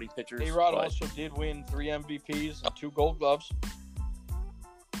with starting pitchers. A-Rod but- also did win 3 MVPs and 2 Gold Gloves.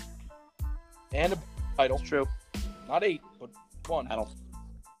 And a title. It's true. Not 8, but 1. I don't.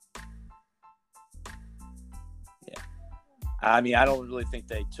 Yeah. I mean, I don't really think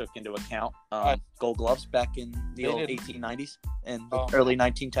they took into account Gold Gloves back in the old didn't. 1890s and the early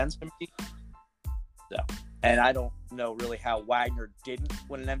 1910s. And I don't know really how Wagner didn't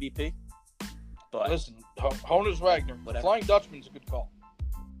win an MVP. But Listen, Honus Wagner, Whatever. Flying Dutchman's a good call.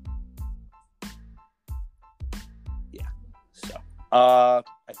 so, I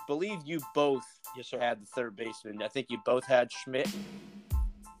believe you both Yes, sir. had the third baseman. I think you both had Schmidt.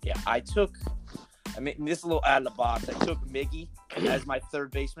 Yeah, I mean, this is a little out of the box. I took Miggy as my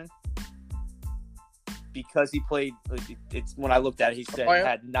third baseman because he played. It's when I looked at it, he said he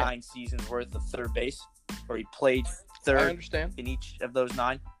had 9 seasons worth of third base, or he played I third understand. in each of those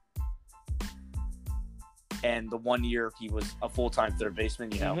 9. And the 1 year he was a full-time third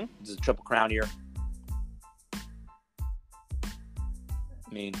baseman. You know, Mhm. it was a Triple Crown year. I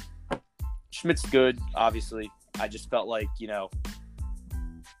mean, Schmidt's good, obviously. I just felt like, you know,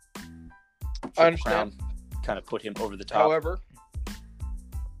 I understand. Kind of put him over the top. However,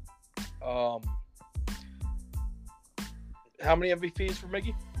 how many MVPs for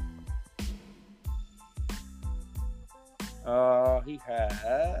Miggy? He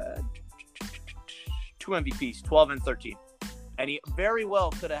had 2 MVPs, 12 and 13. And he very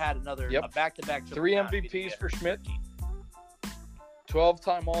well could have had another a back-to-back. 3 MVPs for Schmidt.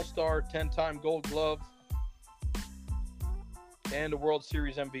 12-time All-Star, 10-time Gold Glove, and a World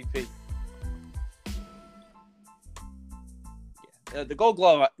Series MVP. The Gold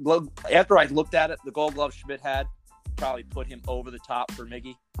Glove, after I looked at it, the Gold Glove Schmidt had probably put him over the top for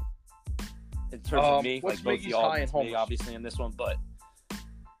Miggy. In terms of me, what's like both Miggy's y'all high in against me, homers? obviously in this one, but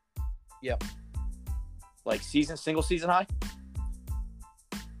Yep. like single season high,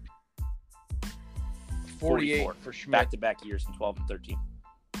 48 44 for Schmidt. back-to-back years in 12 and 13.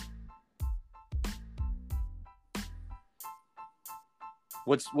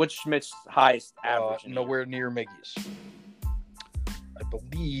 What's Schmidt's highest average? in a year? Nowhere near Miggy's. I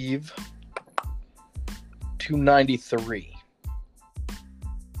believe 293.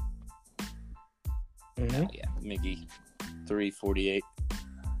 Mm-hmm. Yeah, Miggy, 348.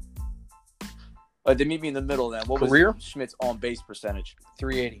 They meet me in the middle then. What Career? was Schmidt's on base percentage?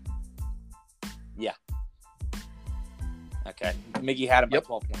 380. Okay, Miggy had him by Yep.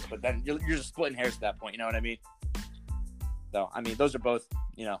 12 points, but then you're just splitting hairs at that point. You know what I mean? So I mean, those are both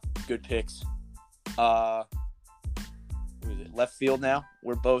good picks. Who is it? Left field now.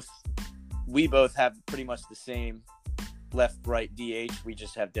 We both have pretty much the same left-right DH. We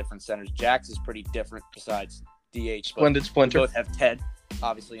just have different centers. Jack's is pretty different besides DH. Splendid We Splinter. both have Ted,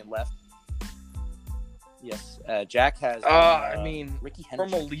 obviously, in left. Yes, Jack has. I mean, Ricky from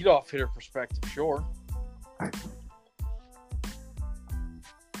Henderson. a leadoff hitter perspective, sure.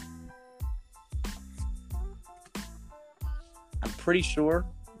 I'm pretty sure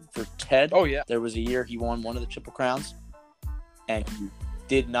for Ted, Oh, yeah. there was a year he won one of the Triple Crowns, and he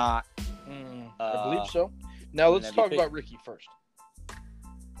did not. I believe so. Now win let's MVP. talk about Ricky first.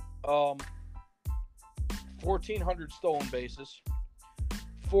 1,400 stolen bases,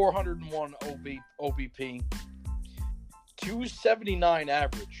 401 OBP, 279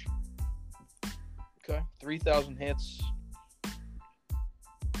 average. Okay, 3,000 hits.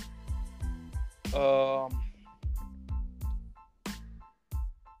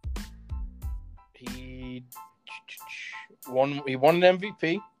 He won an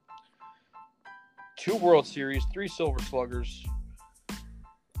MVP, 2 World Series, 3 Silver Sluggers,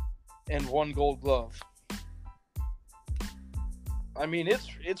 and 1 Gold Glove. I mean,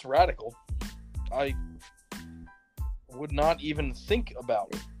 it's radical. would not even think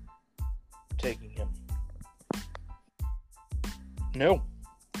about taking him. No.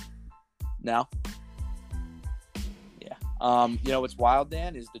 Now? Yeah. You know what's wild,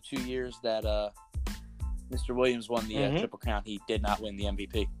 Dan, is the 2 years that Mr. Williams won the Triple Crown, he did not win the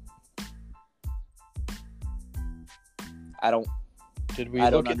MVP. I don't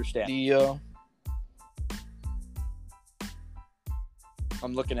understand.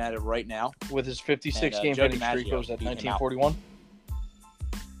 I'm looking at it right now. With his 56 game hitting streak, was at 1941?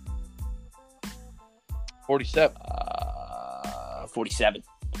 47. 47.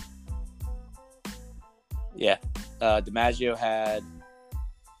 Yeah. DiMaggio had...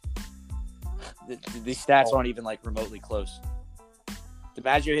 These stats aren't even, like, remotely close.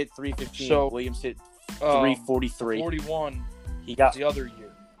 DiMaggio hit 315. So, Williams hit 343. 41 he got the other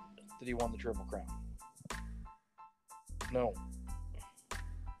year that he won the Triple Crown. No.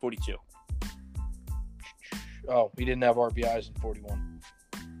 42. Oh, he didn't have RBIs in 41.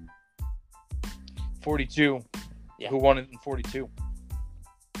 42. Yeah. Who won it in 42?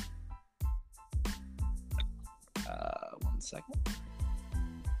 1 second.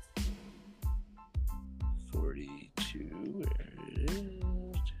 42. Where it is.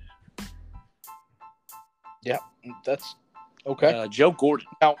 Yeah, that's okay. Joe Gordon.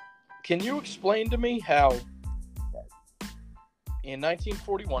 Now, can you explain to me how in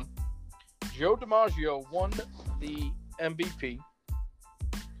 1941 Joe DiMaggio won the MVP?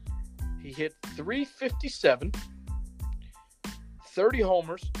 He hit 357, 30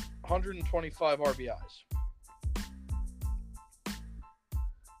 homers, 125 RBIs.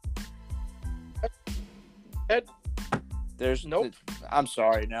 There's nope. I'm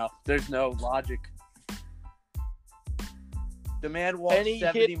sorry. No, there's no logic. The man walked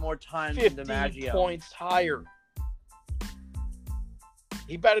 70 more times than DiMaggio. 50 points higher.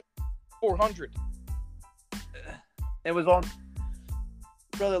 He batted 400. It was on.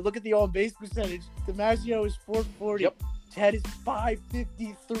 Brother, look at the on base percentage. DiMaggio is 440. Yep. Ted is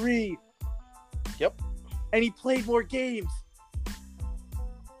 553. Yep. And he played more games.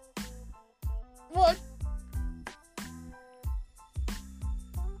 What?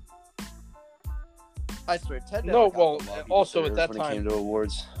 I swear, Ted. No, well, also at that when time, it came to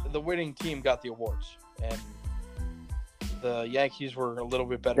awards, the winning team got the awards, and the Yankees were a little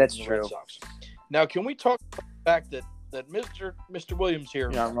bit better That's than the true. Red Sox. Now, can we talk about the fact that Mr. Williams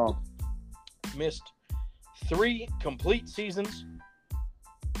here missed 3 complete seasons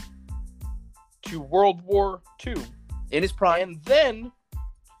to World War II in his prime, and then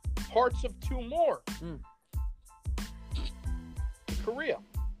parts of 2 more to Korea.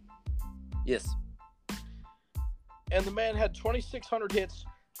 Yes. And the man had 2,600 hits,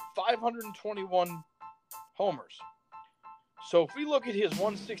 521 homers. So if we look at his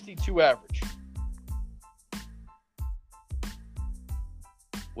 162 average,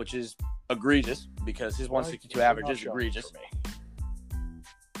 which is egregious because his 162 average is egregious.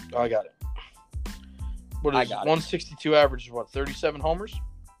 I got it. What is 162 average is what? 37 homers?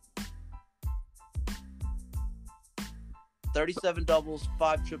 37 doubles,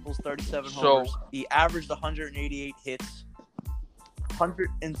 5 triples, 37 homers. He averaged 188 hits,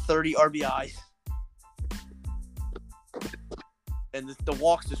 130 RBIs. And the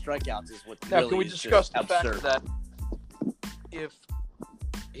walks to strikeouts is what now, really can we is discuss the absurd. fact that if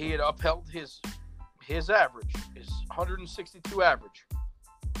he had upheld his average, his 162 average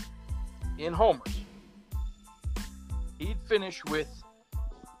in homers, he'd finish with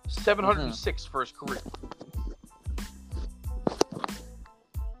 706 for his career.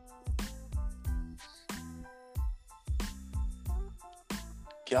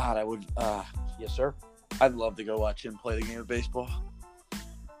 God, I would. Yes, sir. I'd love to go watch him play the game of baseball.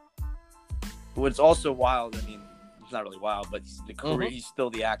 What's also wild, I mean, it's not really wild, but he's still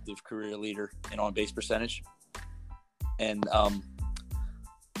the active career leader in on-base percentage. And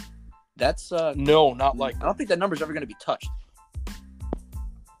that's... no, not like... I don't think that number's ever going to be touched.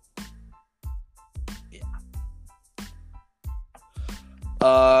 Yeah.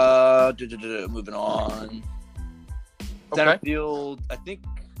 Moving on. Center field, I think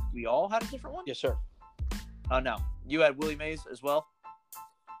we all had a different one? Yes, sir. Oh, no. You had Willie Mays as well?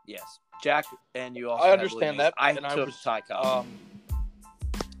 Yes. Jack, and you also I had understand Willie Mays. that. I took Ty Cobb.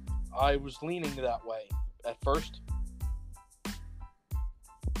 I was leaning that way at first,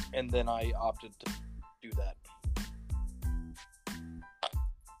 and then I opted to do that.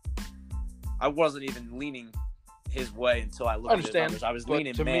 I wasn't even leaning his way until I looked at his numbers. I was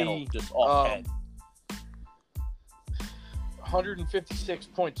leaning Mantle just off head.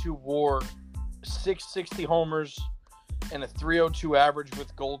 156.2 WAR, 660 homers, and a 302 average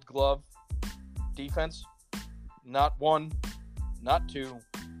with Gold Glove defense. not one, not two,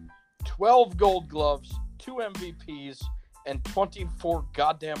 12 Gold Gloves, 2 MVPs, and 24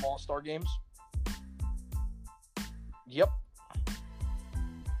 goddamn All-Star games. Yep.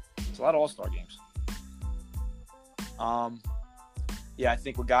 It's a lot of All-Star games. Yeah, I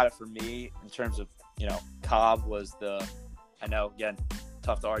think what got it for me in terms of, Cobb was I know, again,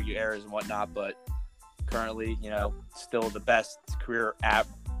 tough to argue errors and whatnot, but currently, still the best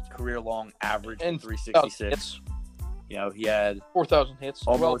career-long average And 366. hits, He had 4,000 hits,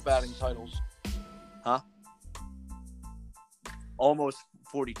 12 almost batting titles. almost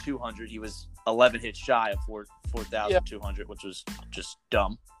 4,200. He was 11 hits shy of 4,200, which was just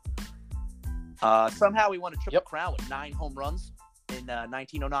dumb. Somehow he won a triple crown with 9 home runs in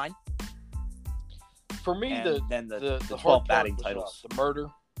 1909. For me, And the then the 12 hard batting part was, titles. the murder.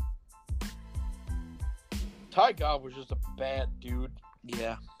 Ty Cobb was just a bad dude.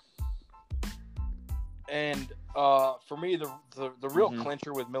 Yeah. And for me, the real Mhm.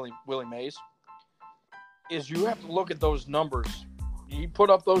 clincher with Willie Mays is you have to look at those numbers. He put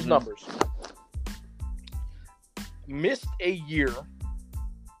up those Mhm. numbers. Missed a year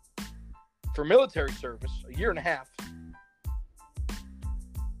for military service, a year and a half.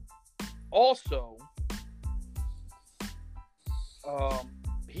 Also,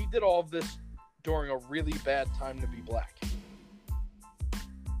 he did all of this during a really bad time to be black.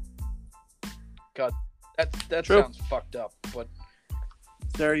 God, that True. sounds fucked up, but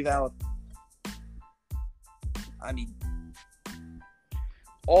It's very valid. I mean,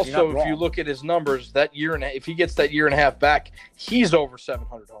 also, You're if not you wrong. look at his numbers, if he gets that year and a half back, he's over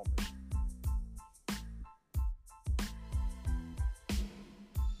 700 homers.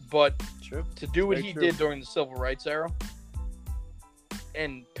 But true. to do what Very he true. did during the civil rights era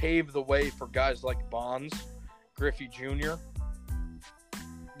and pave the way for guys like Bonds, Griffey Jr.,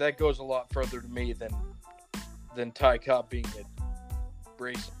 that goes a lot further to me than Ty Cobb being at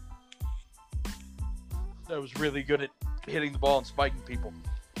Brace. That was really good at hitting the ball and spiking people.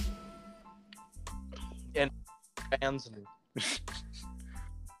 And fans and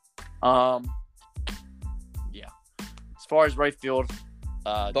Yeah. As far as right field,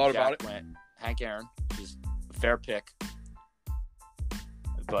 Thought Jack about it. went Hank Aaron, which is a fair pick.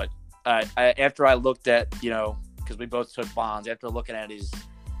 But after I looked at, because we both took Bonds, after looking at his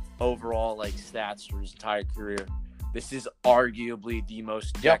overall stats for his entire career, this is arguably the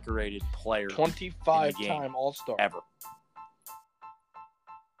most Yep. decorated player 25-time All-Star. ever.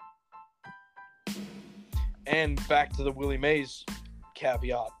 And back to the Willie Mays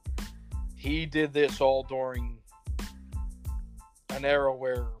caveat. He did this all during an era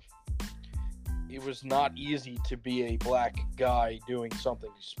where it was not easy to be a black guy doing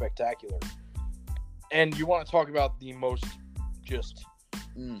something spectacular. And you want to talk about the most just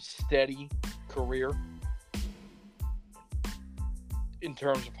steady career in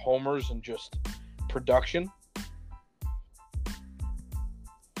terms of homers and just production.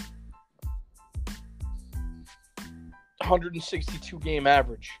 .162 game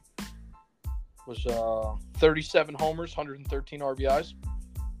average was 37 homers, 113 RBIs,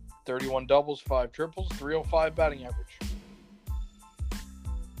 31 doubles, 5 triples, 305 batting average.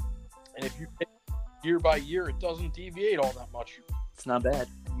 And if you hit year by year, it doesn't deviate all that much. It's not bad.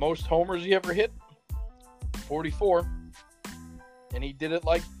 Most homers he ever hit, 44. And he did it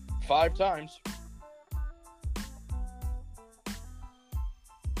 5 times.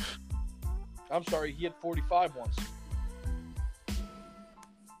 I'm sorry, he hit 45 once.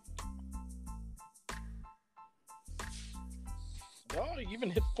 Oh, he even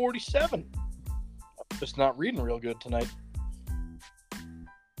hit 47. I'm just not reading real good tonight.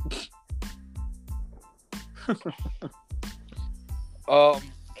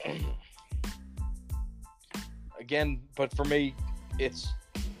 Again, but for me, it's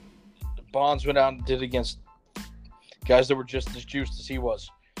Bonds went out and did it against guys that were just as juiced as he was,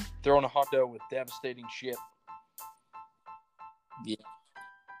 throwing a hundo with devastating shit.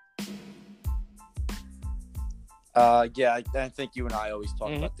 Yeah, I think you and I always talk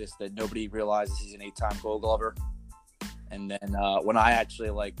Mhm. about this, that nobody realizes he's an 8-time Gold Glover. And then when I actually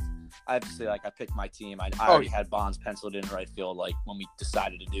I picked my team. I already had Bonds penciled in right field. When we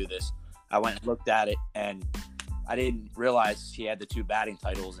decided to do this, I went and looked at it, and I didn't realize he had the 2 batting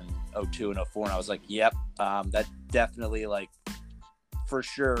titles in 02 and 04. And I was like, yep, that definitely for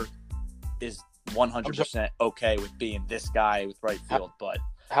sure is 100% okay with being this guy with right field. But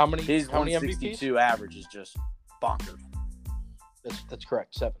How many his MVPs? 162 average is just bonkers. That's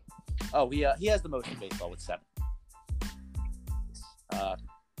correct. 7. Oh, he has the most in baseball with 7.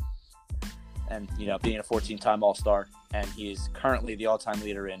 And being a 14-time All-Star, and he is currently the all-time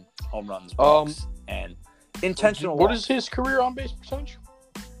leader in home runs, walks, and Intentional What loss. is his career on base percentage?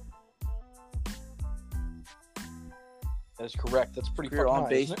 That is correct. That's pretty Career fucking on high,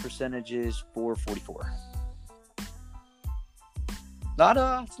 base isn't it? percentage is 444. Not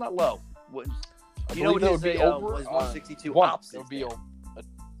it's not low. What, I you know believe what that his, would be over was 162 one. ops It is would be there. a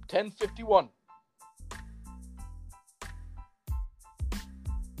 1051.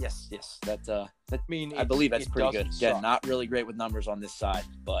 Yes. That I mean, I believe that's it pretty good. doesn't Again, suck. not really great with numbers on this side,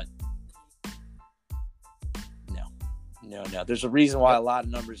 but no. There's a reason why a lot of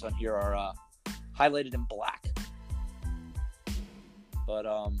numbers on here are highlighted in black. But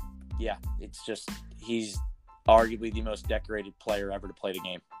yeah, it's just he's arguably the most decorated player ever to play the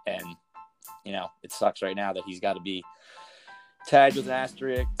game, and it sucks right now that he's got to be tagged with an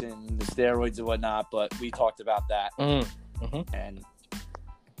asterisk and the steroids and whatnot. But we talked about that, and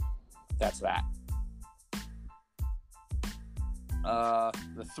that's that.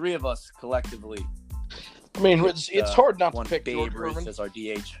 The three of us collectively. I mean, it's hard not to one pick George Babe Ruth Irvin. as our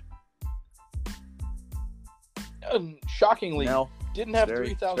DH. And shockingly, No, didn't have very,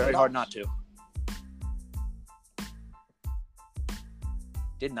 3,000. very hard not to.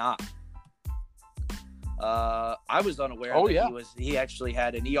 Did not. I was unaware that he actually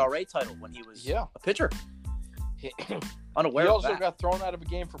had an ERA title when he was a pitcher. Unaware He of also that. got thrown out of a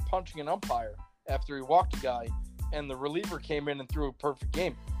game for punching an umpire after he walked a guy, and the reliever came in and threw a perfect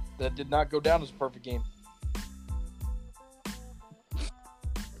game. That did not go down as a perfect game.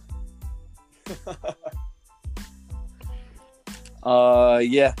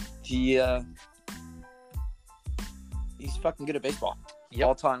 Yeah, he's fucking good at baseball. Yep.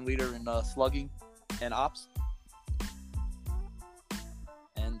 All-time leader in slugging and ops.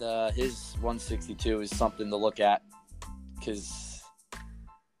 And his 162 is something to look at because,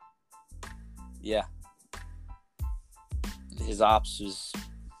 yeah, his ops is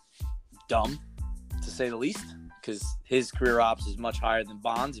dumb, to say the least, because his career ops is much higher than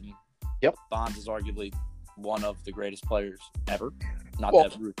Bonds, and Bonds is arguably one of the greatest players ever. Not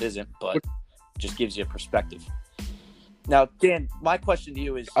that Ruth isn't, but just gives you a perspective. Now, Dan, my question to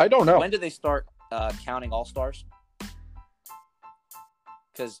you is, I don't know. when do they start counting all-stars?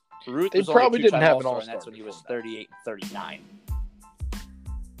 Because Ruth They was probably only a didn't two-time have an all-star, all-star and that's when he was before that. 38 and 39.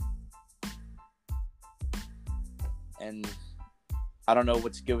 And I don't know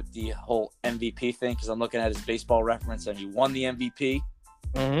what's good with the whole MVP thing, because I'm looking at his baseball reference, and he won the MVP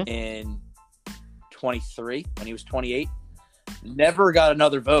in 23 when he was 28. Never got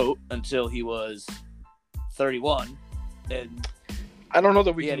another vote until he was 31. And I don't know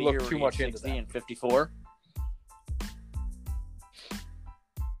that we he had can a year look where too he much had into 60 that. and 54.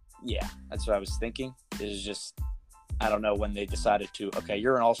 Yeah, that's what I was thinking. Is just, I don't know when they decided to, okay,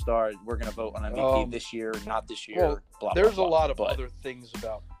 you're an all-star, we're going to vote on MVP this year, not this year. Well, blah, there's blah, a blah. lot of But other things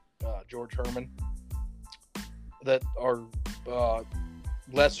about George Herman that are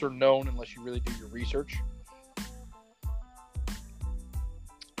lesser known unless you really do your research.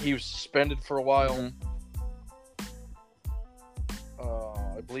 He was suspended for a while.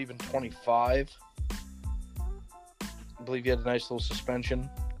 I believe in 25. I believe he had a nice little suspension.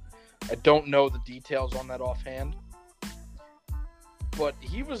 I don't know the details on that offhand. But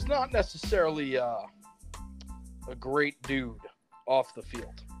he was not necessarily a great dude off the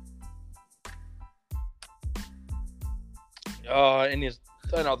field. And his,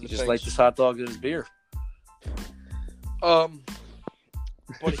 I know he this just liked his hot dog and his beer. but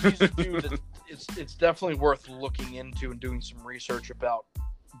he's a dude that it's definitely worth looking into and doing some research about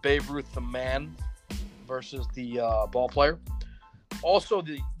Babe Ruth the man versus the ball player. Also,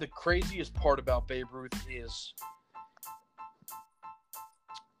 the craziest part about Babe Ruth is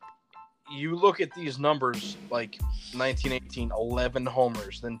you look at these numbers like 1918, 11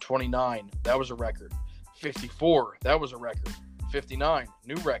 homers, then 29, that was a record. 54, that was a record. 59,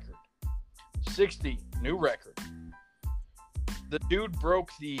 new record. 60, new record. The dude broke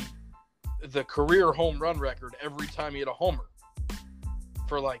the career home run record every time he hit a homer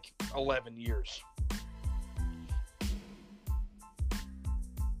for like 11 years.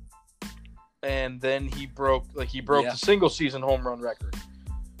 And then he broke the single season home run record.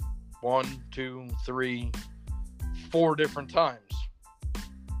 1, 2, 3, 4 different times.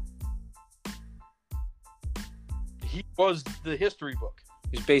 He was the history book.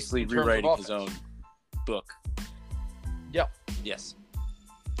 He's basically in terms of rewriting his offense. own book. Yeah. Yes.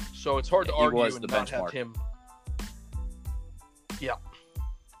 So it's hard to He argue was and the not have benchmark. him. Yeah.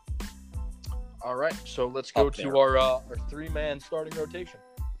 All right. So let's go Up to there. our three-man starting rotation.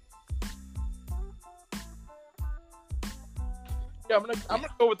 Yeah, I'm gonna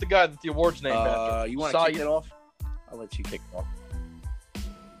go with the guy that the award's named after. You want Cy to kick it off? I'll let you kick it off.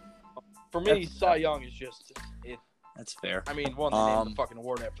 For me, Cy Young is just it. That's fair. I mean, one, they named the fucking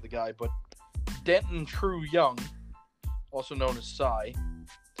award after the guy, but Denton True Young, also known as Cy,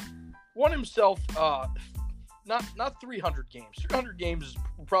 won himself not 300 games. 300 games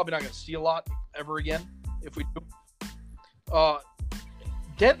we're probably not going to see a lot ever again if we do.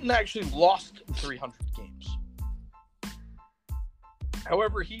 Denton actually lost 300 games.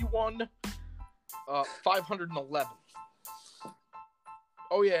 However, he won 511.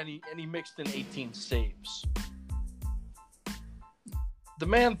 Oh yeah, and he mixed in 18 saves. The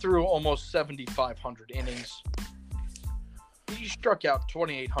man threw almost 7,500 innings. He struck out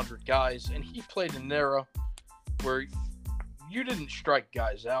 2,800 guys, and he played in an era where you didn't strike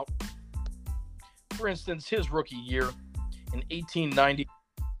guys out. For instance, his rookie year in 1890,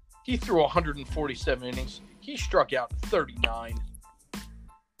 he threw 147 innings. He struck out 39.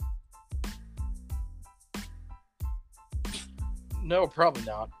 No, probably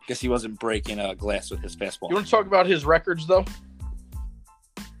not. Guess he wasn't breaking a glass with his fastball. You want to talk about his records, though?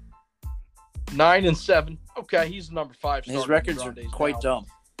 9-7. Okay, he's number 5. His records are quite dumb.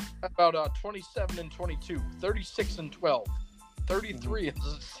 About 27-22, 36-12,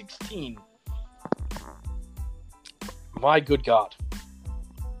 33-16. My good God.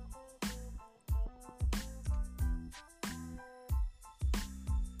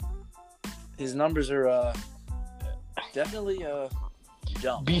 His numbers are definitely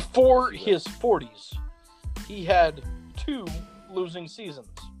dumb. Before his 40s, he had 2 losing seasons.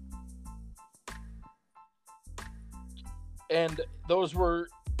 And those were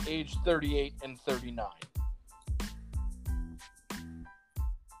age 38 and 39.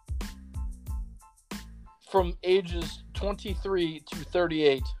 From ages 23 to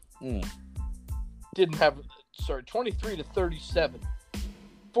 38, 23 to 37,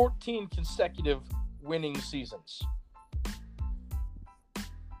 14 consecutive winning seasons.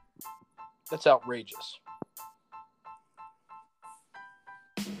 That's outrageous.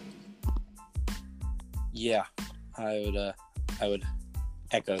 Yeah, I would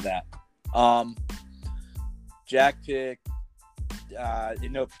echo that. Jack picked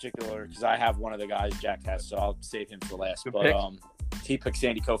in no particular because I have one of the guys Jack has, so I'll save him for last. Good but pick. He picked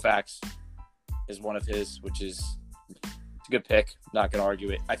Sandy Koufax as one of his, which is it's a good pick. Not gonna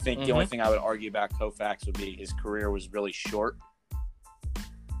argue it. I think the only thing I would argue about Koufax would be his career was really short,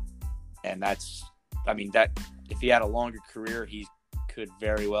 and that's, I mean, that if he had a longer career, he could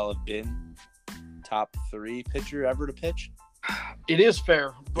very well have been top 3 pitcher ever to pitch. It is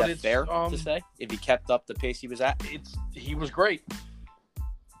fair, but It's fair to say if he kept up the pace he was at. He was great.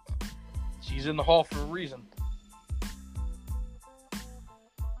 He's in the Hall for a reason.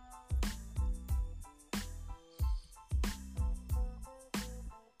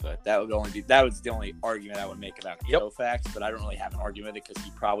 But that was the only argument I would make about Koufax. But I don't really have an argument with it because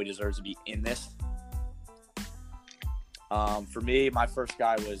he probably deserves to be in this. For me, my first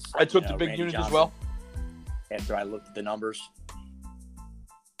guy was I took the big Randy unit Johnson, as well. after I looked at the numbers.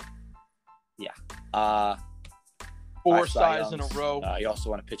 Yeah. 4 Cy Cys in a Youngs. row. He also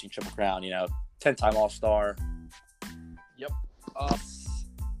won a pitching triple crown. 10-time All-Star. Yep.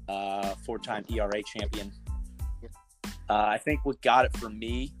 4-time ERA champion. I think what got it for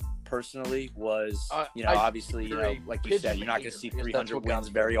me personally was, obviously, like you said, you're not going to see 300 wins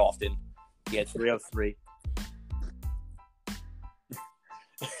very often. He had 303.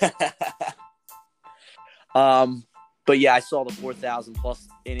 But yeah, I saw the 4,000 plus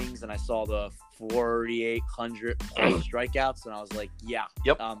innings and I saw the 4,800 plus strikeouts, and I was like, yeah,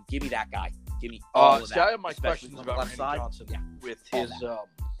 give me that guy. Give me all of that. I have my questions about Randy Johnson with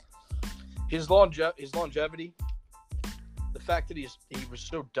his longevity. The fact that he was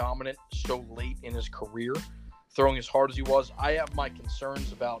so dominant so late in his career, throwing as hard as he was. I have my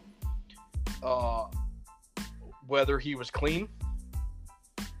concerns about whether he was clean,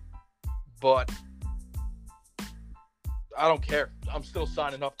 but I don't care. I'm still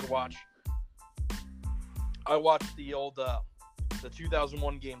signing up to watch. I watched the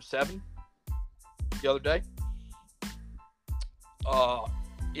 2001 Game 7 the other day.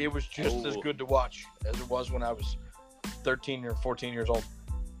 It was just as good to watch as it was when I was 13 or 14 years old.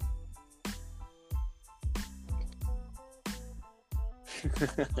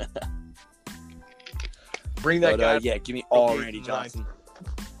 Bring that guy. Yeah, give me all Randy Johnson.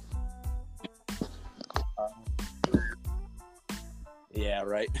 Yeah,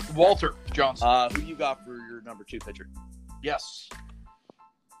 right. Walter Johnson. Who you got for your number 2 pitcher? Yes.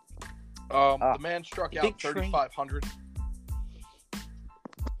 The man struck out 3,500.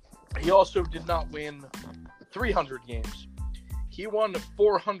 He also did not win 300 games. He won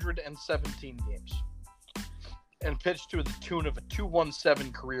 417 games. and pitched to the tune of a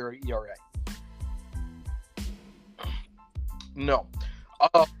 2.17 career ERA. No.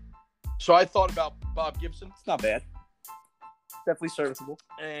 So I thought about Bob Gibson. It's not bad. Definitely serviceable.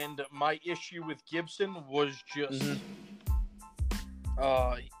 And my issue with Gibson was just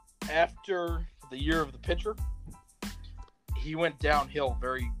after the year of the pitcher, he went downhill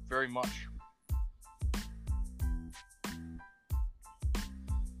very, very much.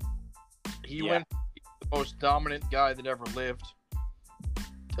 He went the most dominant guy that ever lived.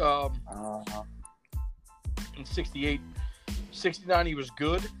 In 68, 69, he was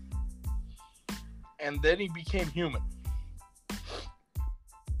good. And then he became human.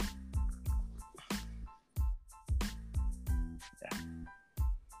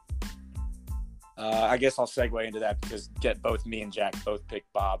 I guess I'll segue into that because both me and Jack both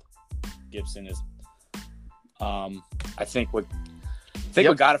picked Bob Gibson as. I think what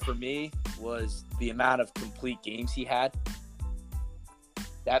got it for me was the amount of complete games he had.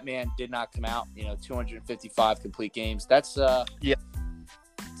 That man did not come out, 255 complete games. That's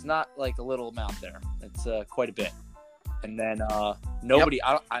it's not like a little amount there. It's quite a bit. And then nobody,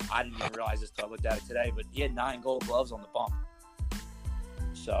 I didn't even realize this until I looked at it today, but he had 9 Gold Gloves on the bump.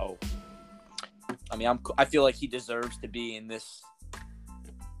 So, I mean, I feel like he deserves to be in this.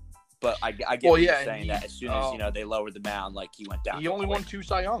 But I get what you're saying, that as soon as they lowered the mound, like he went down. He only won 2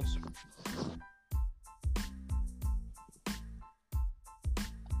 Cy Youngs.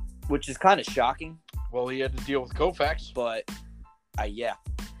 Which is kind of shocking. Well, he had to deal with Koufax. But,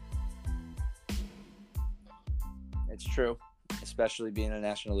 it's true, especially being in the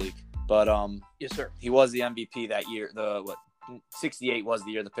National League. But yes, sir. He was the MVP that year. 68 was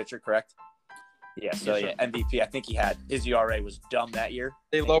the year of the pitcher, correct? Yeah. So yes, MVP. I think he had his ERA was dumb that year.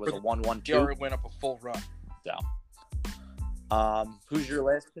 They lowered it was a 1.12. ERA went up a full run. So, who's your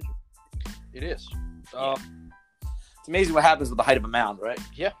last pitcher? It is. It's amazing what happens with the height of a mound, right?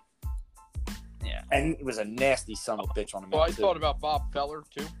 Yeah. Yeah, and it was a nasty son of a bitch on the mound. Well, I thought about Bob Feller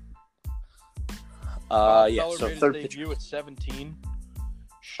too. Feller so made third his debut pitcher at 17.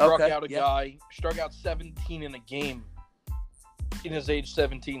 Struck out 17 in a game in his age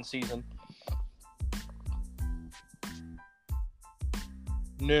 17 season.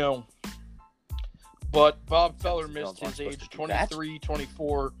 No. But Bob Feller missed his age 23,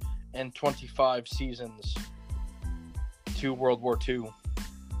 24, and 25 seasons to World War II.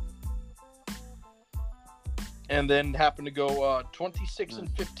 And then happened to go 26 and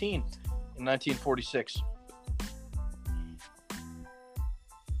 15 in 1946.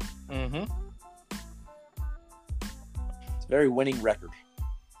 Mm-hmm. It's a very winning record.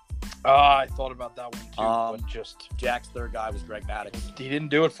 I thought about that one too, but just Jack's third guy was Greg Maddux. He didn't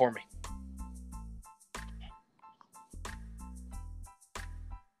do it for me.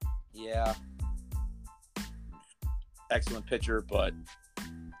 Yeah. Excellent pitcher, but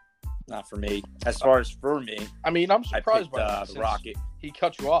not for me. As far as for me, I mean, I'm surprised by that. The Rocket. He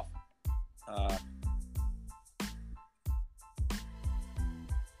cut you off. I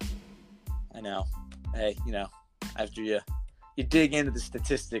know. Hey, after you dig into the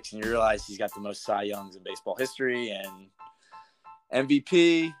statistics and you realize he's got the most Cy Youngs in baseball history and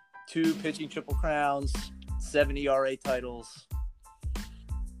MVP, 2 pitching triple crowns, 7 ERA titles.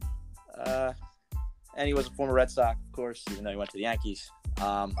 And he was a former Red Sox, of course, even though he went to the Yankees.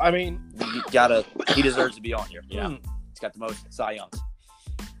 I mean, he deserves to be on here. Yeah, he's got the most Cy Youngs.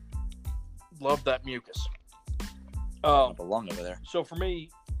 Love that mucus. A lung over there. So for me,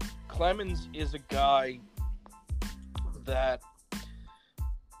 Clemens is a guy that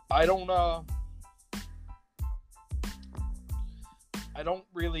I don't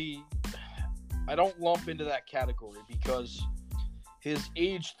lump into that category because his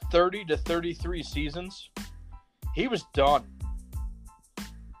age 30 to 33 seasons, he was done.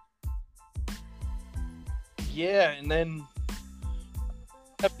 Yeah, and then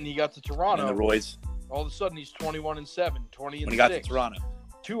he got to Toronto. And the Roy's. All of a sudden, he's 21-7, 20 and when he 6. got to Toronto.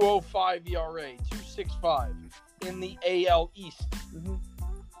 2.05 ERA, 2.65 in the AL East. Mm-hmm.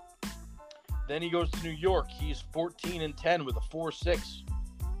 Then he goes to New York. He's 14-10 with a 4.6.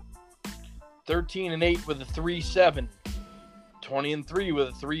 13-8 with a 3.7. 20-3 with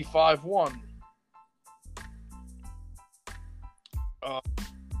a 3.51.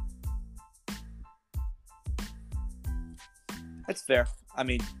 That's fair. I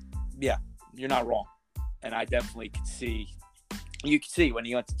mean, yeah, you're not wrong. And I definitely could see. You could see when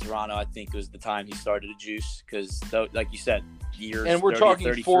he went to Toronto, I think it was the time he started to juice because, like you said, years. And we're 30, talking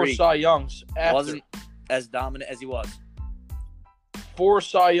 33, 4 Cy Youngs after. Wasn't as dominant as he was. 4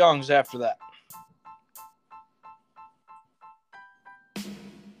 Cy Youngs after that.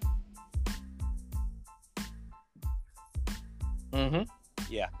 Mm-hmm.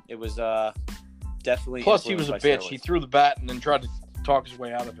 Yeah, it was definitely. Plus, he was a bitch. Steroids. He threw the bat and then tried to talk his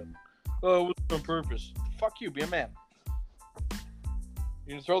way out of it. Oh, it was on purpose. Fuck you. Be a man.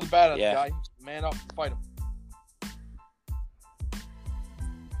 You can throw the bat at the guy. Man up. Fight him.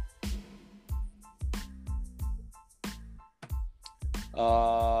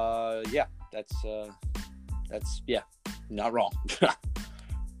 Yeah, that's not wrong.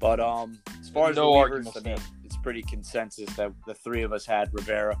 But as far as no relievers, arguments I mean, it's pretty consensus that the three of us had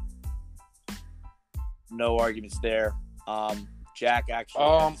Rivera. No arguments there. Jack actually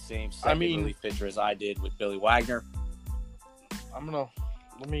had the same second relief pitcher as I did with Billy Wagner. Let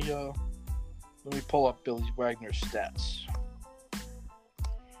me pull up Billy Wagner's stats.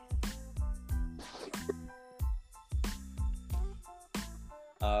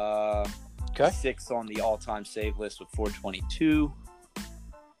 Okay. 6th on the all-time save list with 422.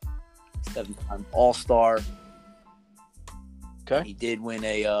 7-time All-Star. Okay. He did win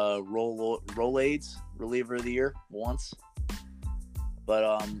a Rolaids Reliever of the Year once. But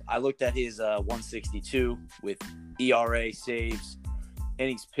I looked at his 162 with ERA, saves,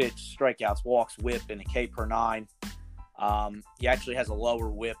 innings pitched, strikeouts, walks, whip, and a K per 9. He actually has a lower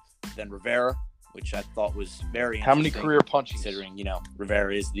whip than Rivera, which I thought was very interesting. How many career punches? Considering,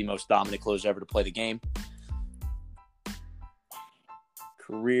 Rivera is the most dominant closer ever to play the game.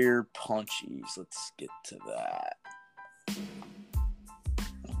 Career punchies. Let's get to that.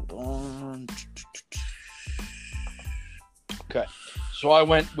 Hold on. Okay. So I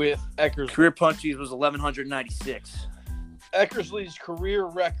went with Eckersley. Career punchies was 1,196. Eckersley's career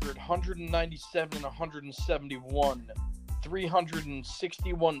record, 197 and 171.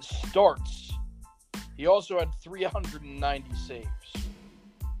 361 starts. He also had 390 saves.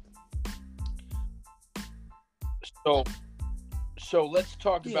 So let's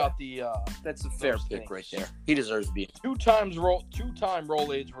talk about the. That's a fair pick right there. He deserves to be. Two-time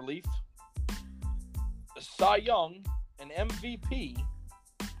Rolaids relief, a Cy Young, an MVP,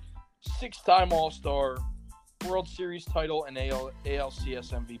 6-time All-Star, World Series title, and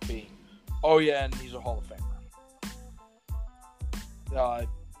ALCS MVP. Oh yeah, and he's a Hall of Famer.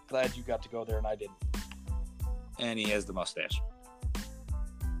 Glad you got to go there and I didn't. And he has the mustache.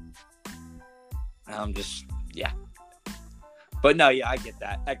 But no, I get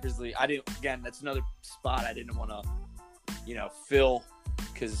that. Eckersley, that's another spot I didn't want to, fill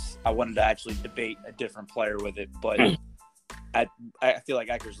because I wanted to actually debate a different player with it. But I feel like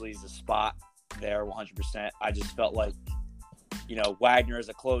Eckersley's a spot there 100%. I just felt like, Wagner as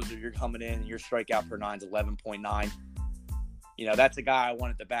a closer, you're coming in and your strikeout per 9 is 11.9. That's a guy I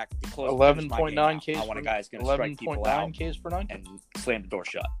wanted to back the close. 11.9 Ks. I want a guy who's going to strike people out. 11.9 Ks per 9 and slam the door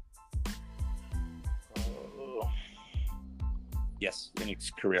shut. Yes, in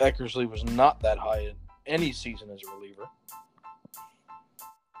his career. Eckersley was not that high in any season as a reliever.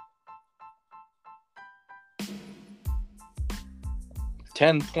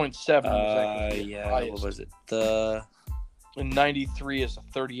 $10.7 was Eckersley. Highest. What was it? In 93 as a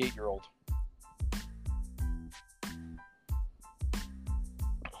 38-year-old.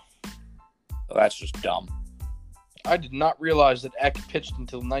 Well, that's just dumb. I did not realize that Eck pitched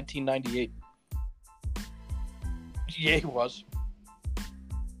until 1998. Yeah, he was.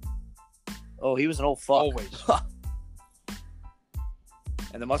 Oh, he was an old fuck. Always.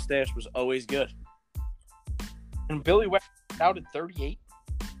 And the mustache was always good. And Billy Wagner out at 38.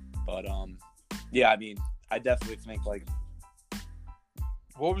 But, I definitely think,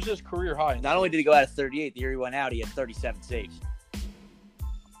 what was his career high? Not only did he go out at 38, the year he went out, he had 37 saves.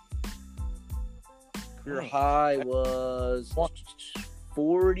 Career high was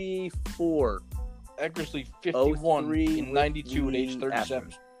 44. Eckersley 51 in 92 at age 37.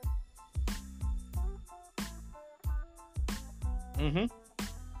 Astros. Mm-hmm.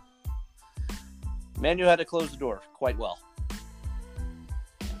 Manu had to close the door quite well.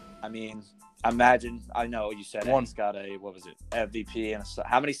 Imagine, I know you said he's got a, MVP and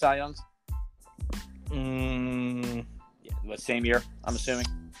how many Cy Youngs? Same year, I'm assuming?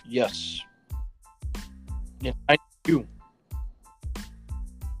 Yes. In 92.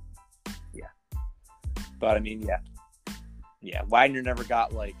 Yeah. But, Wagner never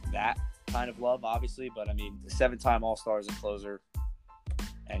got, that kind of love, obviously. But, the 7-time All-Star as a closer.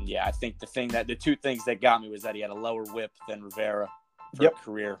 And, I think the two things that got me was that he had a lower whip than Rivera for a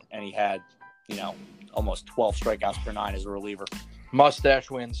career. And he had, almost 12 strikeouts per 9 as a reliever. Mustache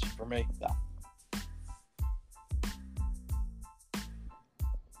wins for me. Yeah.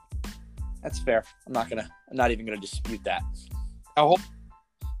 That's fair. I'm not even gonna dispute that.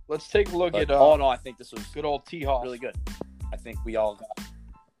 Let's take a look at all in all, I think this was good old T-Hoff. Really good. I think we all got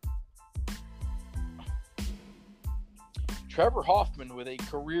Trevor Hoffman with a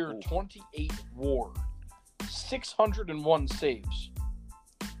career Ooh. 28 WAR, 601 saves,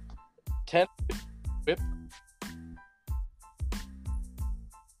 10 whip.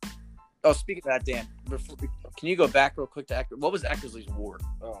 Oh, speaking of that, Dan, can you go back real quick to what was Eckersley's WAR?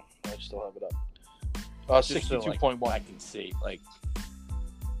 Oh, I still have it up. Just so, 62.1. I can see.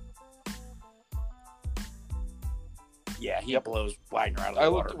 Yeah, he blows Wagner out of the water. I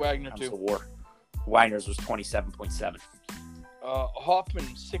looked at Wagner too. WAR. Wagner's was 27.7.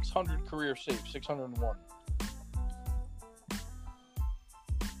 Hoffman 600 career saves, 601.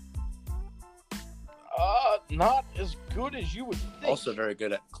 Not as good as you would think. Also very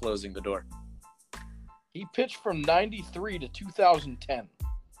good at closing the door. He pitched from 93 to 2010.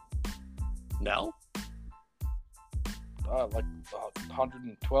 No?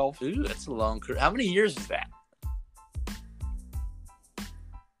 112. Ooh, that's a long career. How many years is that?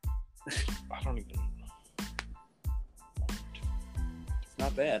 I don't even. It's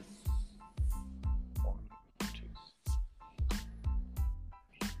not bad. 1,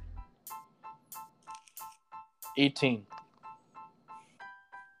 2.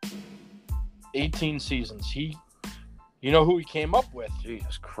 18 seasons. You know who he came up with?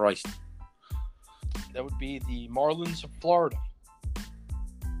 Jesus Christ. That would be the Marlins of Florida.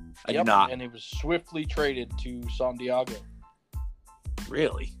 I do not. And he was swiftly traded to San Diego.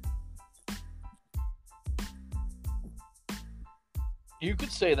 Really? You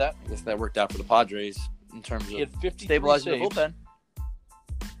could say that. I guess that worked out for the Padres in terms He of had 53 stabilizing saves. the bullpen.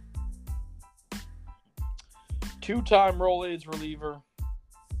 2-time Roll Aids reliever.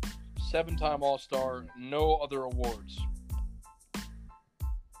 7-time All-Star. No other awards.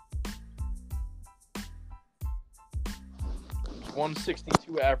 His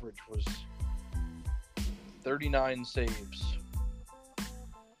 162 average was 39 saves.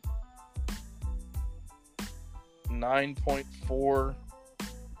 9.4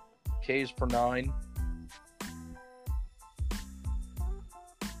 Ks per 9.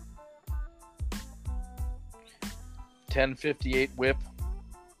 .1058 whip.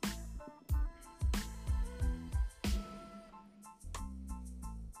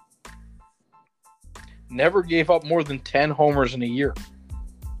 Never gave up more than 10 homers in a year.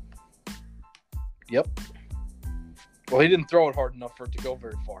 Yep. Well, he didn't throw it hard enough for it to go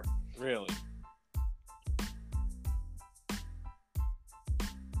very far. Really?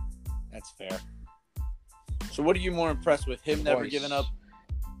 That's fair. So what are you more impressed with? Him never Twice. giving up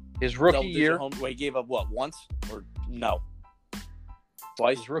His rookie double-digit year. Wait, he gave up what? Once? Or no?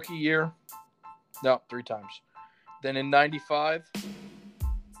 Twice? His rookie year. No, 3 times. Then in 95.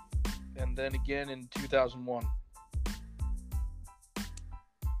 And then again in 2001.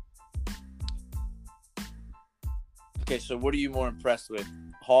 Okay, so what are you more impressed with?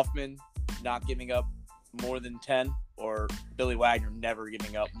 Hoffman not giving up more than 10 or Billy Wagner never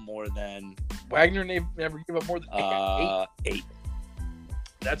giving up more than Wagner never gave up more than 8. 8.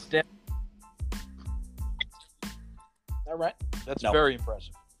 That's damn. All right. That's No. very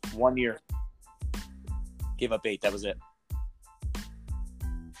impressive. 1 year. Gave up 8. That was it.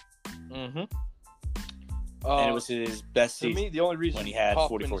 Mm-hmm. And it was his best To season. me, the only reason when he had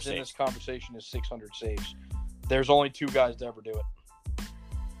Hoffman's 44 in saves. this conversation is 600 saves. There's only 2 guys to ever do it.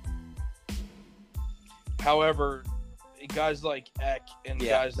 However, guys like Eck and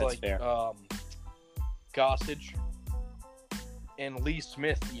guys that's like fair. Gossage and Lee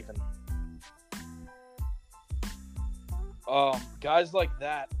Smith even. Guys like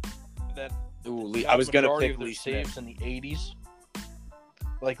that Ooh, Lee, I was going to majority pick of their Lee saves Smith. in the 80s.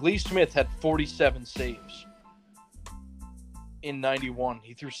 Like Lee Smith had 47 saves in 91.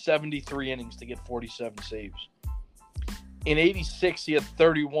 He threw 73 innings to get 47 saves. In 86, he had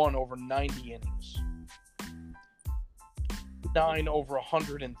 31 over 90 innings. 9 over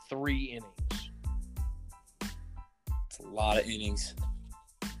 103 innings. It's a lot of innings.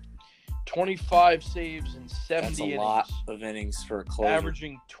 25 saves in 70 That's a innings. lot of innings for a closer.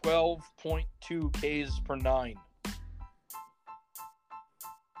 Averaging 12.2 Ks per 9.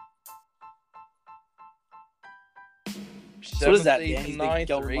 So what is that? Seventh, eighth, and ninth,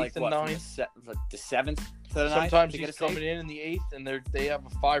 Going or like eighth and what, from ninth. the 7th to the 9th? Sometimes to get he's a save? coming in the 8th, and they have a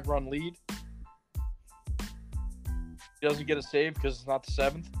 5-run lead. He doesn't get a save because it's not the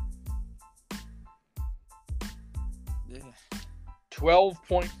 7th. Yeah.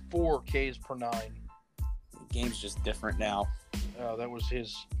 12.4 Ks per 9. The game's just different now. That was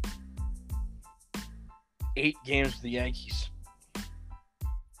his 8 games with the Yankees.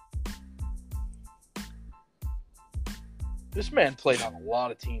 This man played on a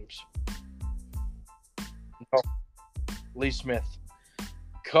lot of teams. No. Lee Smith.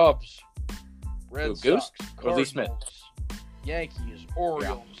 Cubs. Red Who, Goose? Sox. Or Lee Smith? Cardinals. Yankees,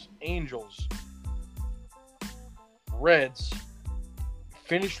 Orioles, Angels, Reds.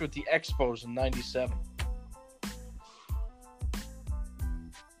 Finished with the Expos in 97.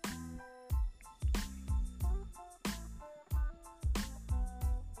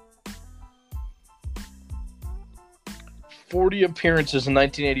 "40 appearances in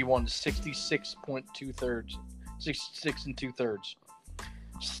 1981, 66 and 2/3.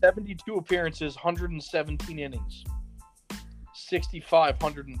 72 appearances, 117 innings, 65,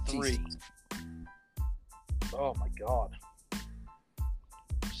 103. Oh my God.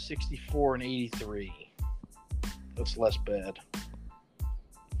 64 and 83. That's less bad.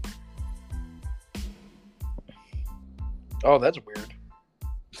 Oh, that's weird.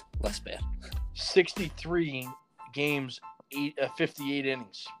 Less bad. 63 games, 58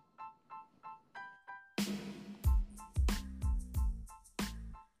 innings.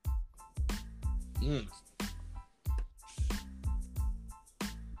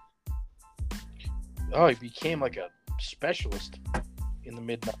 Oh, he became like a specialist in the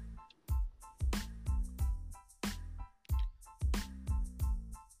mid.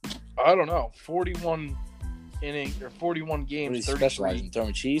 I don't know. 41 innings or 41 games, 33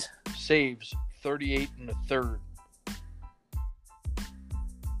 throwing cheese, saves, 38 and a third.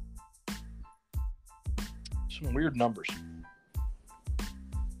 Some weird numbers.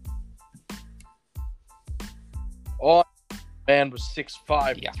 All man was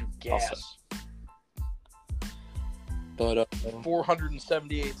 6'5" through gas. Also. But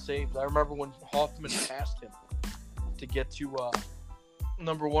 478 saves. I remember when Hoffman passed him to get to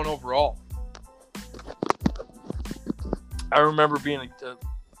number 1 overall. I remember being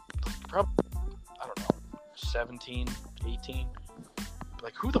probably, I don't know, 17, 18.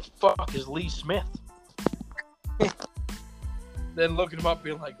 Like, who the fuck is Lee Smith? Then looking him up,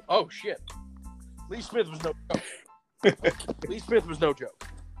 being like, oh shit, Lee Smith was no joke. Lee Smith was no joke.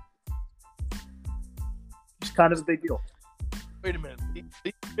 It's kind of a big deal. Wait a minute.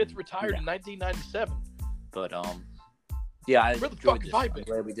 Lee Smith retired in 1997. But yeah, Where the fuck have I been? I'm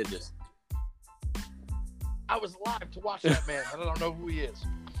glad we did this. I was alive to watch that man. I don't know who he is.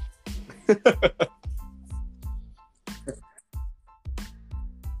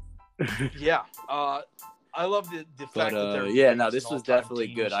 Yeah. I love the fact that they're this was definitely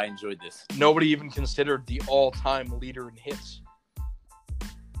teams. good. I enjoyed this. Nobody even considered the all-time leader in hits.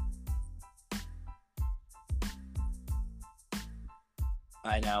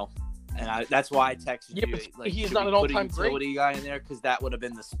 I know, and that's why I texted you. But he's not an all-time utility guy in there because that would have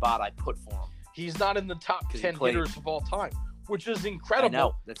been the spot I put for him. He's not in the top 10 hitters of all time, which is incredible. I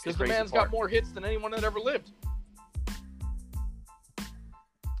know, because the man's got more hits than anyone that ever lived.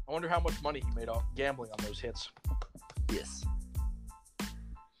 I wonder how much money he made off gambling on those hits. Yes.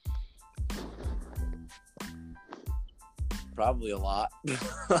 Probably a lot.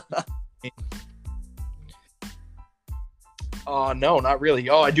 No, not really.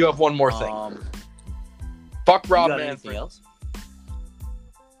 Oh, I do have one more thing. Fuck Rob Manfred. Anything else?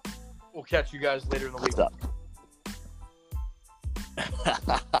 We'll catch you guys later in the week. What's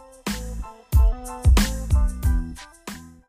up?